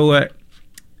 So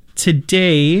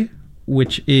today,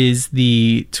 which is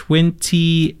the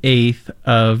 28th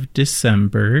of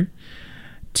December,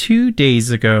 2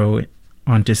 days ago,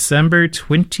 on December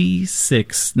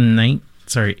 26th,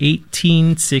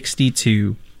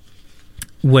 1862,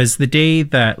 was the day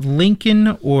that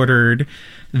Lincoln ordered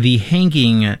the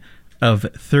hanging of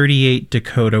 38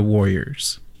 Dakota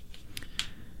warriors.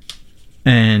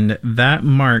 And that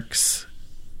marks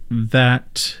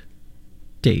that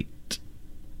date.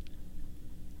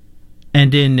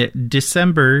 And in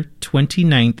December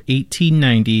 29th,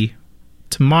 1890,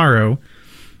 tomorrow,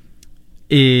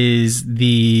 is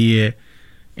the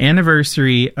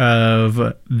anniversary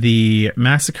of the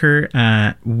massacre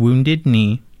at Wounded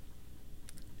Knee.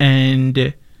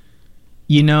 And,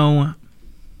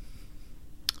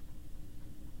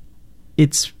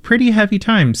 it's pretty heavy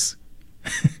times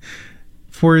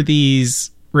for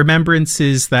these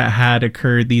remembrances that had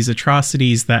occurred, these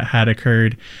atrocities that had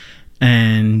occurred,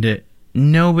 and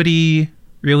nobody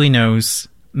really knows,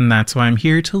 and that's why I'm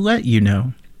here to let you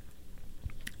know.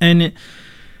 And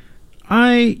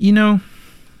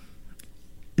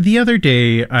the other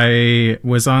day I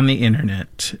was on the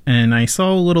internet and I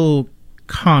saw a little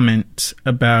comment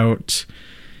about,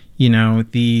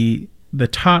 the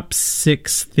top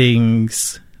 6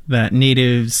 things that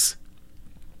natives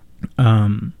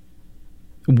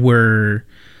were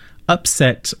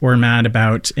upset or mad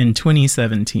about in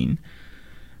 2017.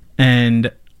 And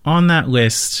on that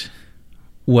list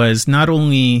was not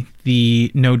only the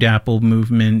No Dapple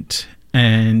movement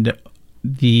and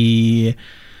the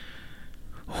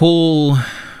whole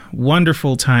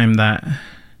wonderful time that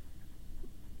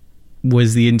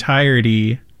was the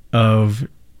entirety of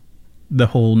the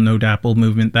whole No Dapple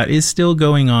movement that is still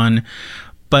going on,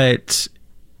 but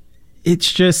it's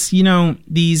just,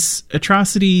 these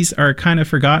atrocities are kind of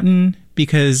forgotten,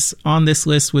 because on this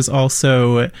list was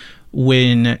also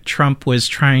when Trump was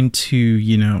trying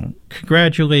to,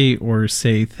 congratulate or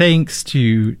say thanks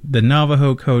to the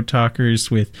Navajo code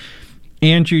talkers with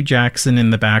Andrew Jackson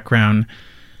in the background.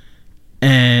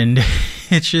 And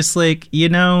it's just like,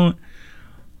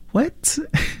 what?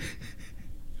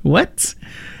 What?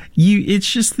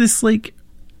 It's just this like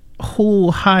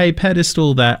whole high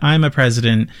pedestal that I'm a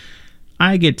president.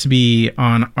 I get to be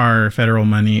on our federal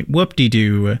money.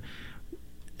 Whoop-de-doo.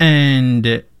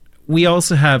 And we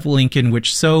also have Lincoln,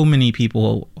 which so many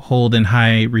people hold in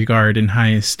high regard and high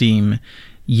esteem,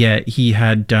 yet he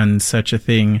had done such a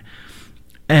thing.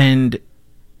 And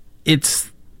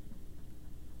it's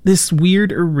this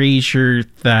weird erasure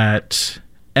that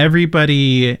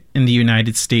everybody in the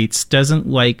United States doesn't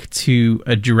like to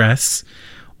address,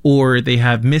 or they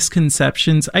have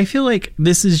misconceptions. I feel like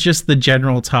this is just the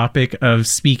general topic of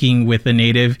speaking with a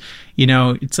native.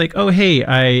 It's like, oh, hey,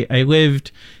 I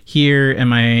lived here and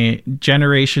my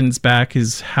generations back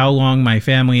is how long my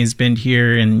family has been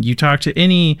here. And you talk to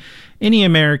any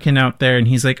American out there and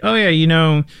he's like, oh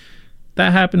yeah,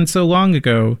 that happened so long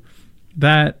ago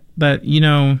that,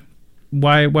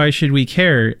 why should we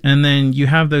care? And then you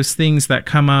have those things that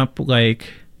come up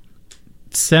like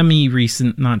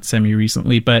not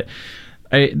semi-recently, but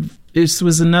this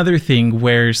was another thing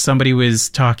where somebody was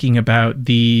talking about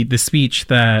the speech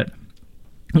that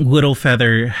Little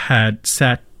Feather had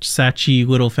sat Sachi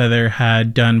Littlefeather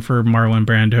had done for Marlon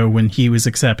Brando when he was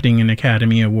accepting an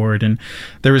Academy Award. And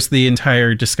there was the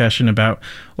entire discussion about,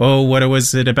 oh, what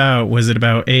was it about? Was it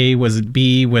about A? Was it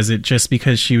B? Was it just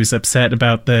because she was upset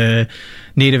about the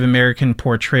Native American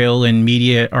portrayal in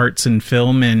media, arts, and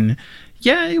film? And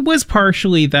yeah, it was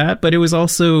partially that, but it was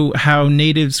also how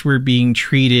natives were being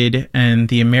treated, and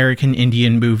the American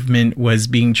Indian movement was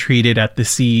being treated at the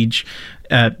siege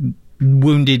at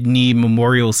Wounded Knee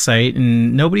Memorial Site,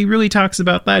 and nobody really talks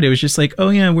about that. It was just like, oh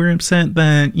yeah, we're upset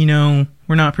that, you know,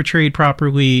 we're not portrayed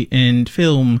properly in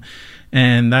film,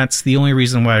 and that's the only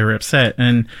reason why we're upset.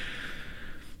 And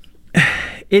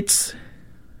it's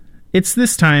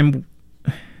this time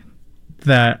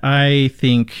that I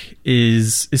think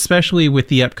is, especially with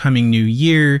the upcoming new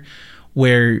year,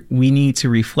 where we need to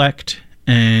reflect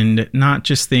and not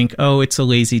just think, oh, it's a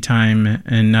lazy time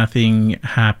and nothing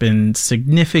happened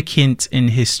significant in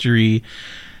history,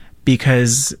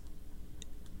 because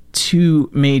two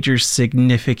major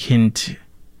significant,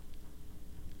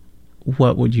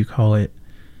 what would you call it,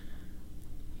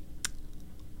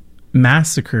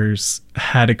 massacres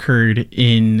had occurred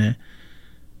in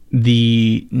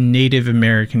the Native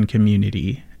American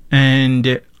community.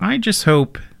 And I just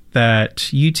hope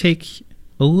that you take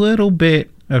a little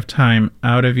bit of time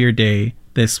out of your day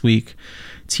this week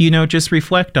to, you know, just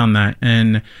reflect on that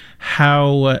and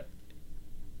how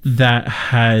that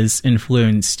has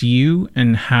influenced you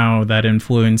and how that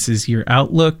influences your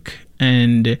outlook.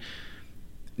 And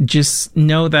just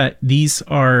know that these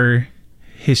are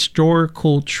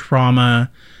historical trauma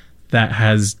that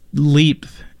has leaped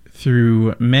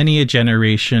through many a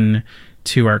generation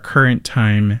to our current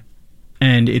time,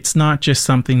 and it's not just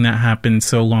something that happened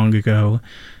so long ago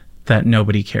that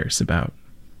nobody cares about.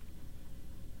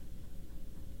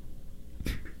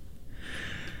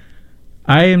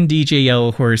 I am DJ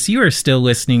Yellow Horse. You are still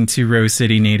listening to Rose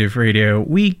City Native Radio.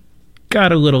 We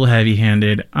got a little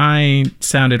heavy-handed. I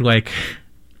sounded like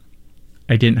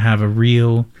I didn't have a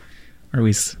reel, or at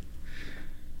least,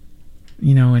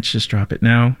 you know, let's just drop it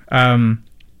now.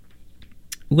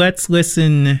 Let's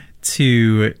listen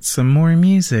to some more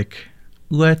music.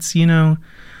 Let's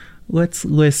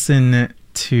listen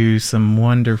to some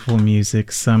wonderful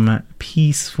music, some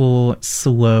peaceful,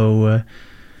 slow,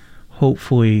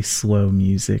 hopefully slow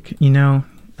music. You know,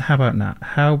 how about not?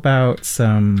 How about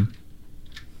some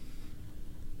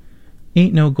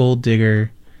Ain't No Gold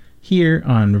Digger here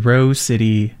on Rose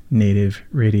City Native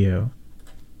Radio.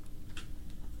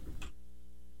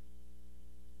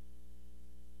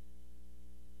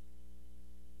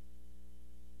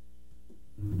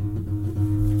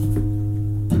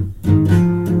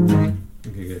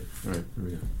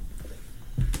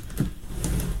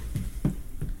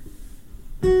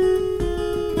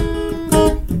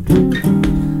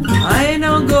 I ain't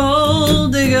no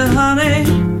gold digger, honey.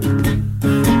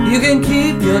 You can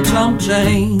keep your chump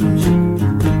change.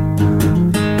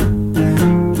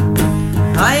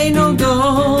 I ain't no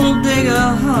gold digger,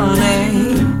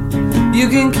 honey. You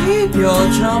can keep your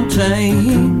chump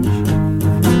change.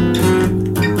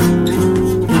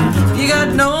 You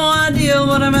got no idea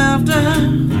what I'm after,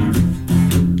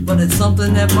 but it's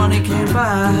something that money can't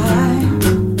buy.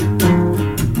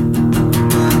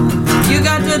 You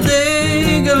got to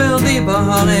dig a little deeper,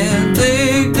 honey.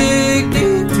 Dig, dig,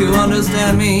 dig to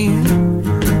understand me.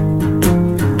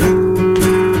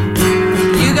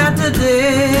 You got to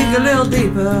dig a little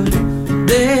deeper.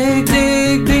 Dig,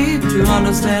 dig, deep to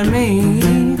understand me.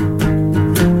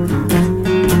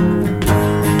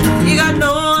 You got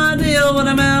no idea what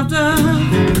I'm after,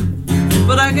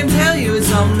 but I can tell you it's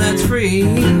something that's free.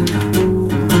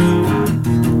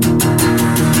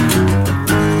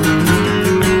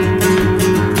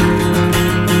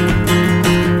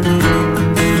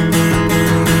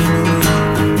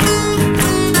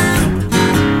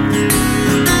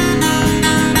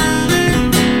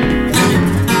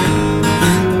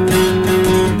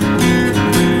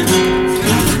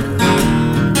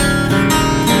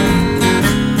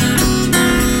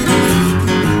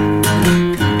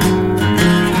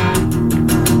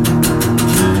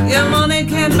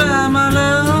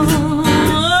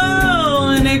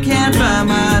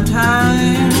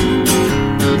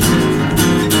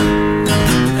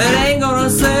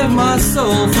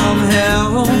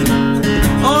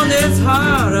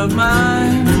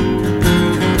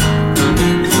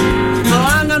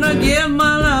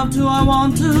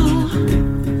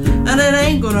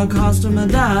 Cost him a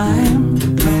dime.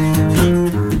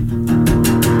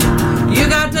 You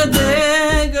got to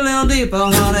dig a little deeper,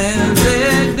 honey.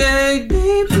 Dig, dig,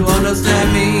 deep to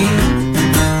understand me.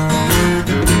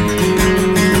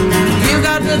 You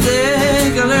got to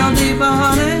dig a little deeper,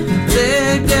 honey.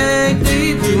 Dig, dig.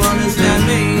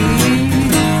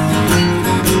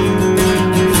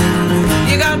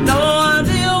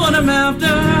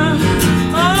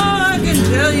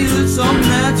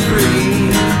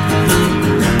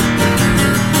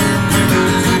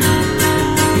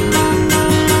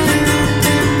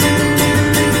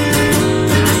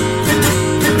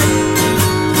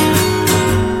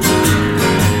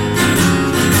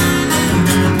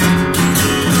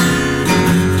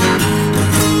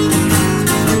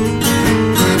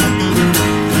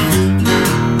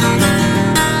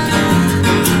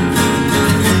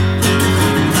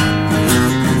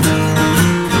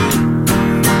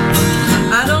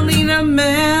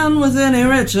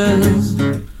 riches.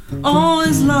 Oh,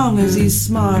 as long as he's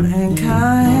smart and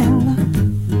kind.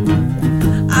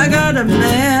 I got a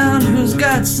man who's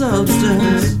got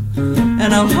substance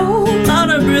and a whole lot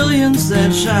of brilliance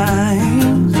that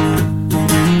shines.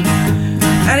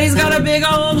 And he's got a big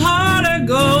old heart of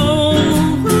gold.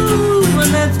 Ooh,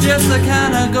 and that's just the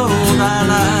kind of gold I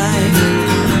like.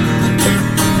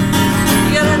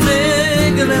 You gotta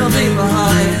dig a little deeper,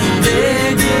 honey.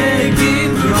 Dig, dig,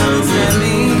 deep, you understand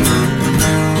me?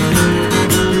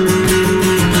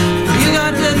 You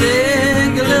got to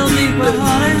dig a little deeper,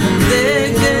 honey.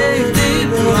 Dig, dig, deep,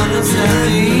 you understand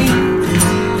me?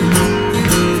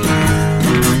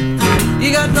 You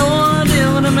got no idea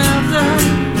what I'm after,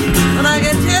 but I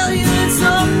can tell you it's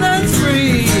something that's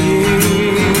free.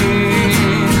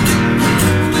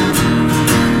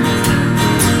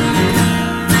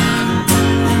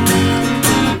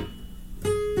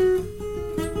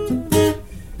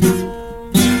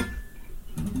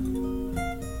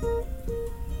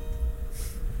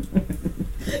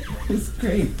 It's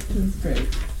great. It's great.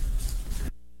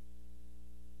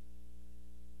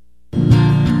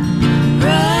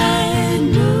 Bright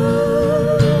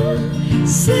moon,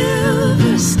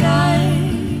 silver sky.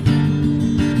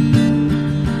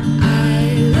 I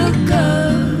look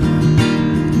up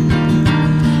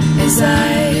as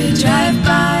I drive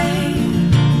by.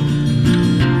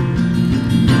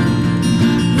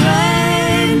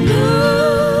 Red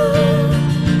moon,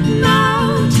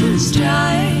 mountains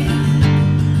dry.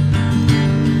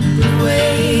 The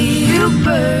way you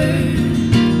burn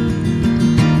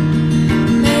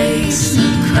makes me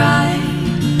cry.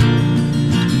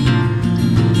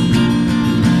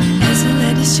 As the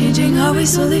land is changing, are we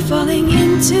slowly falling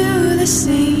into the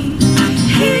sea?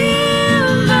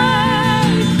 Hear my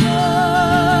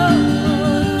call.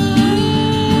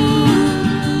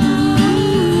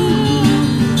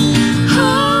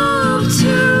 Hope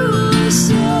to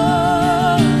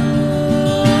soar.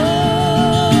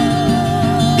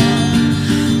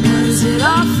 Was it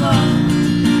our fault?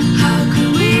 How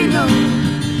could we know?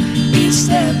 Each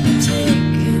step we take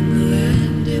in the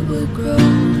end it will grow.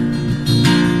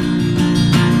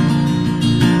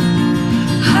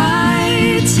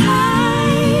 High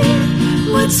tide,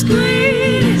 what's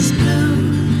green is blue.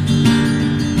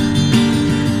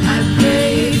 I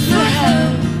pray for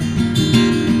help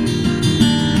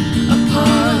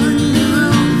upon the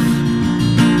roof.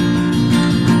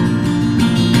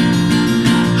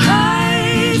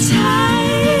 High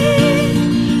tide,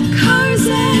 cars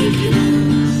and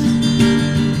canoes.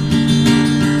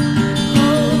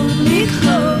 Hold me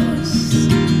close,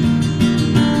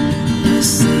 the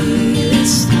sea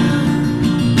is still.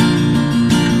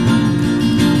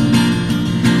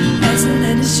 As the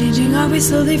land is changing, are we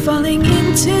slowly falling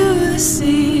into the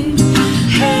sea?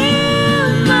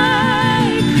 Hear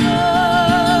my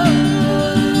call.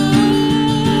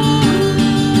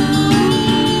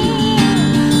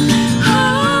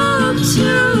 Hope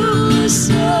to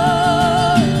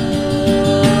soar.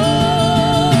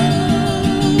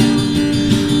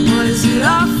 Was it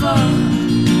our fault?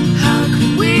 How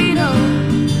could we know?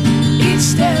 Each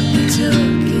step we took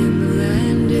in the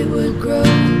land it would grow.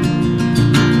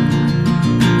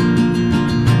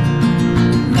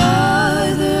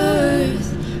 Mother Earth,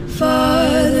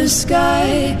 Father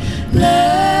Sky,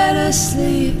 let us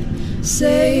sleep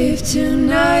safe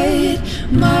tonight.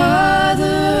 Mother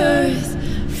Earth,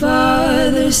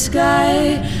 Father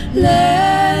Sky,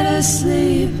 let us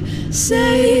sleep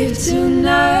safe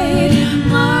tonight.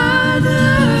 Mother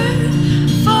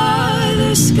Earth,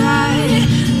 Father Sky,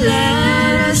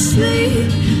 let us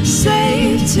sleep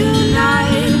safe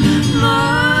tonight.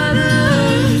 Mother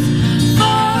Earth,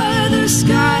 Father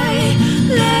Sky,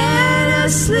 let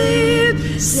us sleep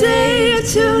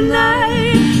safe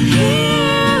tonight.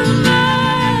 Hear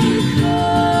my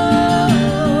call.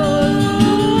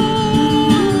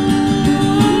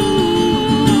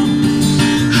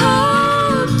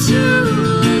 Hope to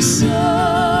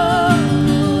soar.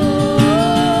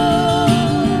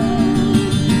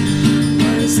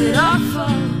 Was it our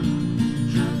fault?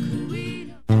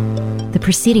 The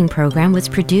preceding program was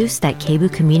produced at KBOO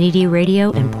Community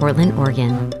Radio in Portland,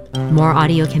 Oregon. More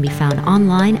audio can be found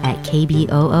online at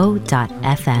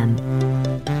kboo.fm.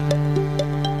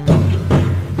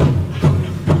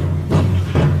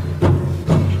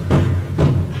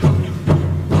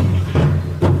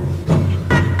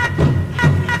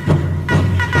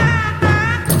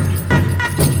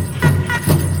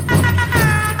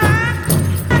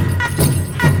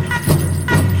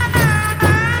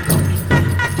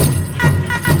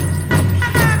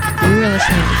 You are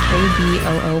listening to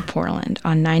KBOO Portland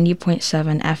on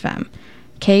 90.7 FM.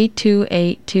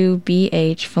 K282BH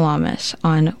Philamus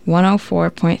on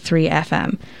 104.3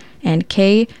 FM and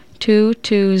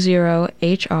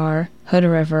K220HR Hood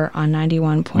River on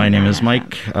 91.9. My name is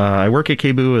Mike. I work at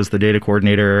KBOO as the data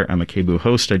coordinator. I'm a KBOO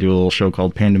host. I do a little show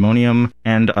called Pandemonium,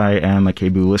 and I am a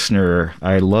KBOO listener.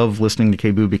 I love listening to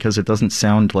KBOO because it doesn't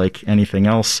sound like anything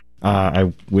else.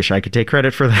 I wish I could take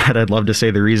credit for that. I'd love to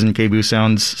say the reason KBOO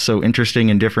sounds so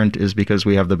interesting and different is because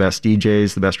we have the best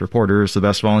DJs, the best reporters, the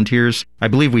best volunteers. I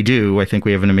believe we do. I think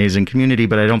we have an amazing community,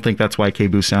 but I don't think that's why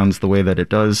KBOO sounds the way that it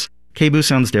does. KBOO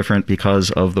sounds different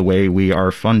because of the way we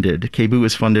are funded. KBOO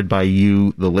is funded by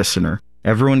you, the listener.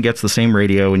 Everyone gets the same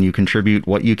radio and you contribute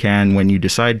what you can when you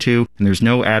decide to, and there's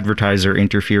no advertiser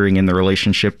interfering in the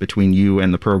relationship between you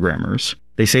and the programmers.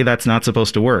 They say that's not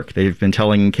supposed to work. They've been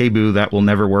telling KBOO that will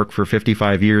never work for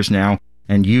 55 years now,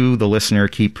 and you, the listener,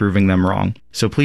 keep proving them wrong. So please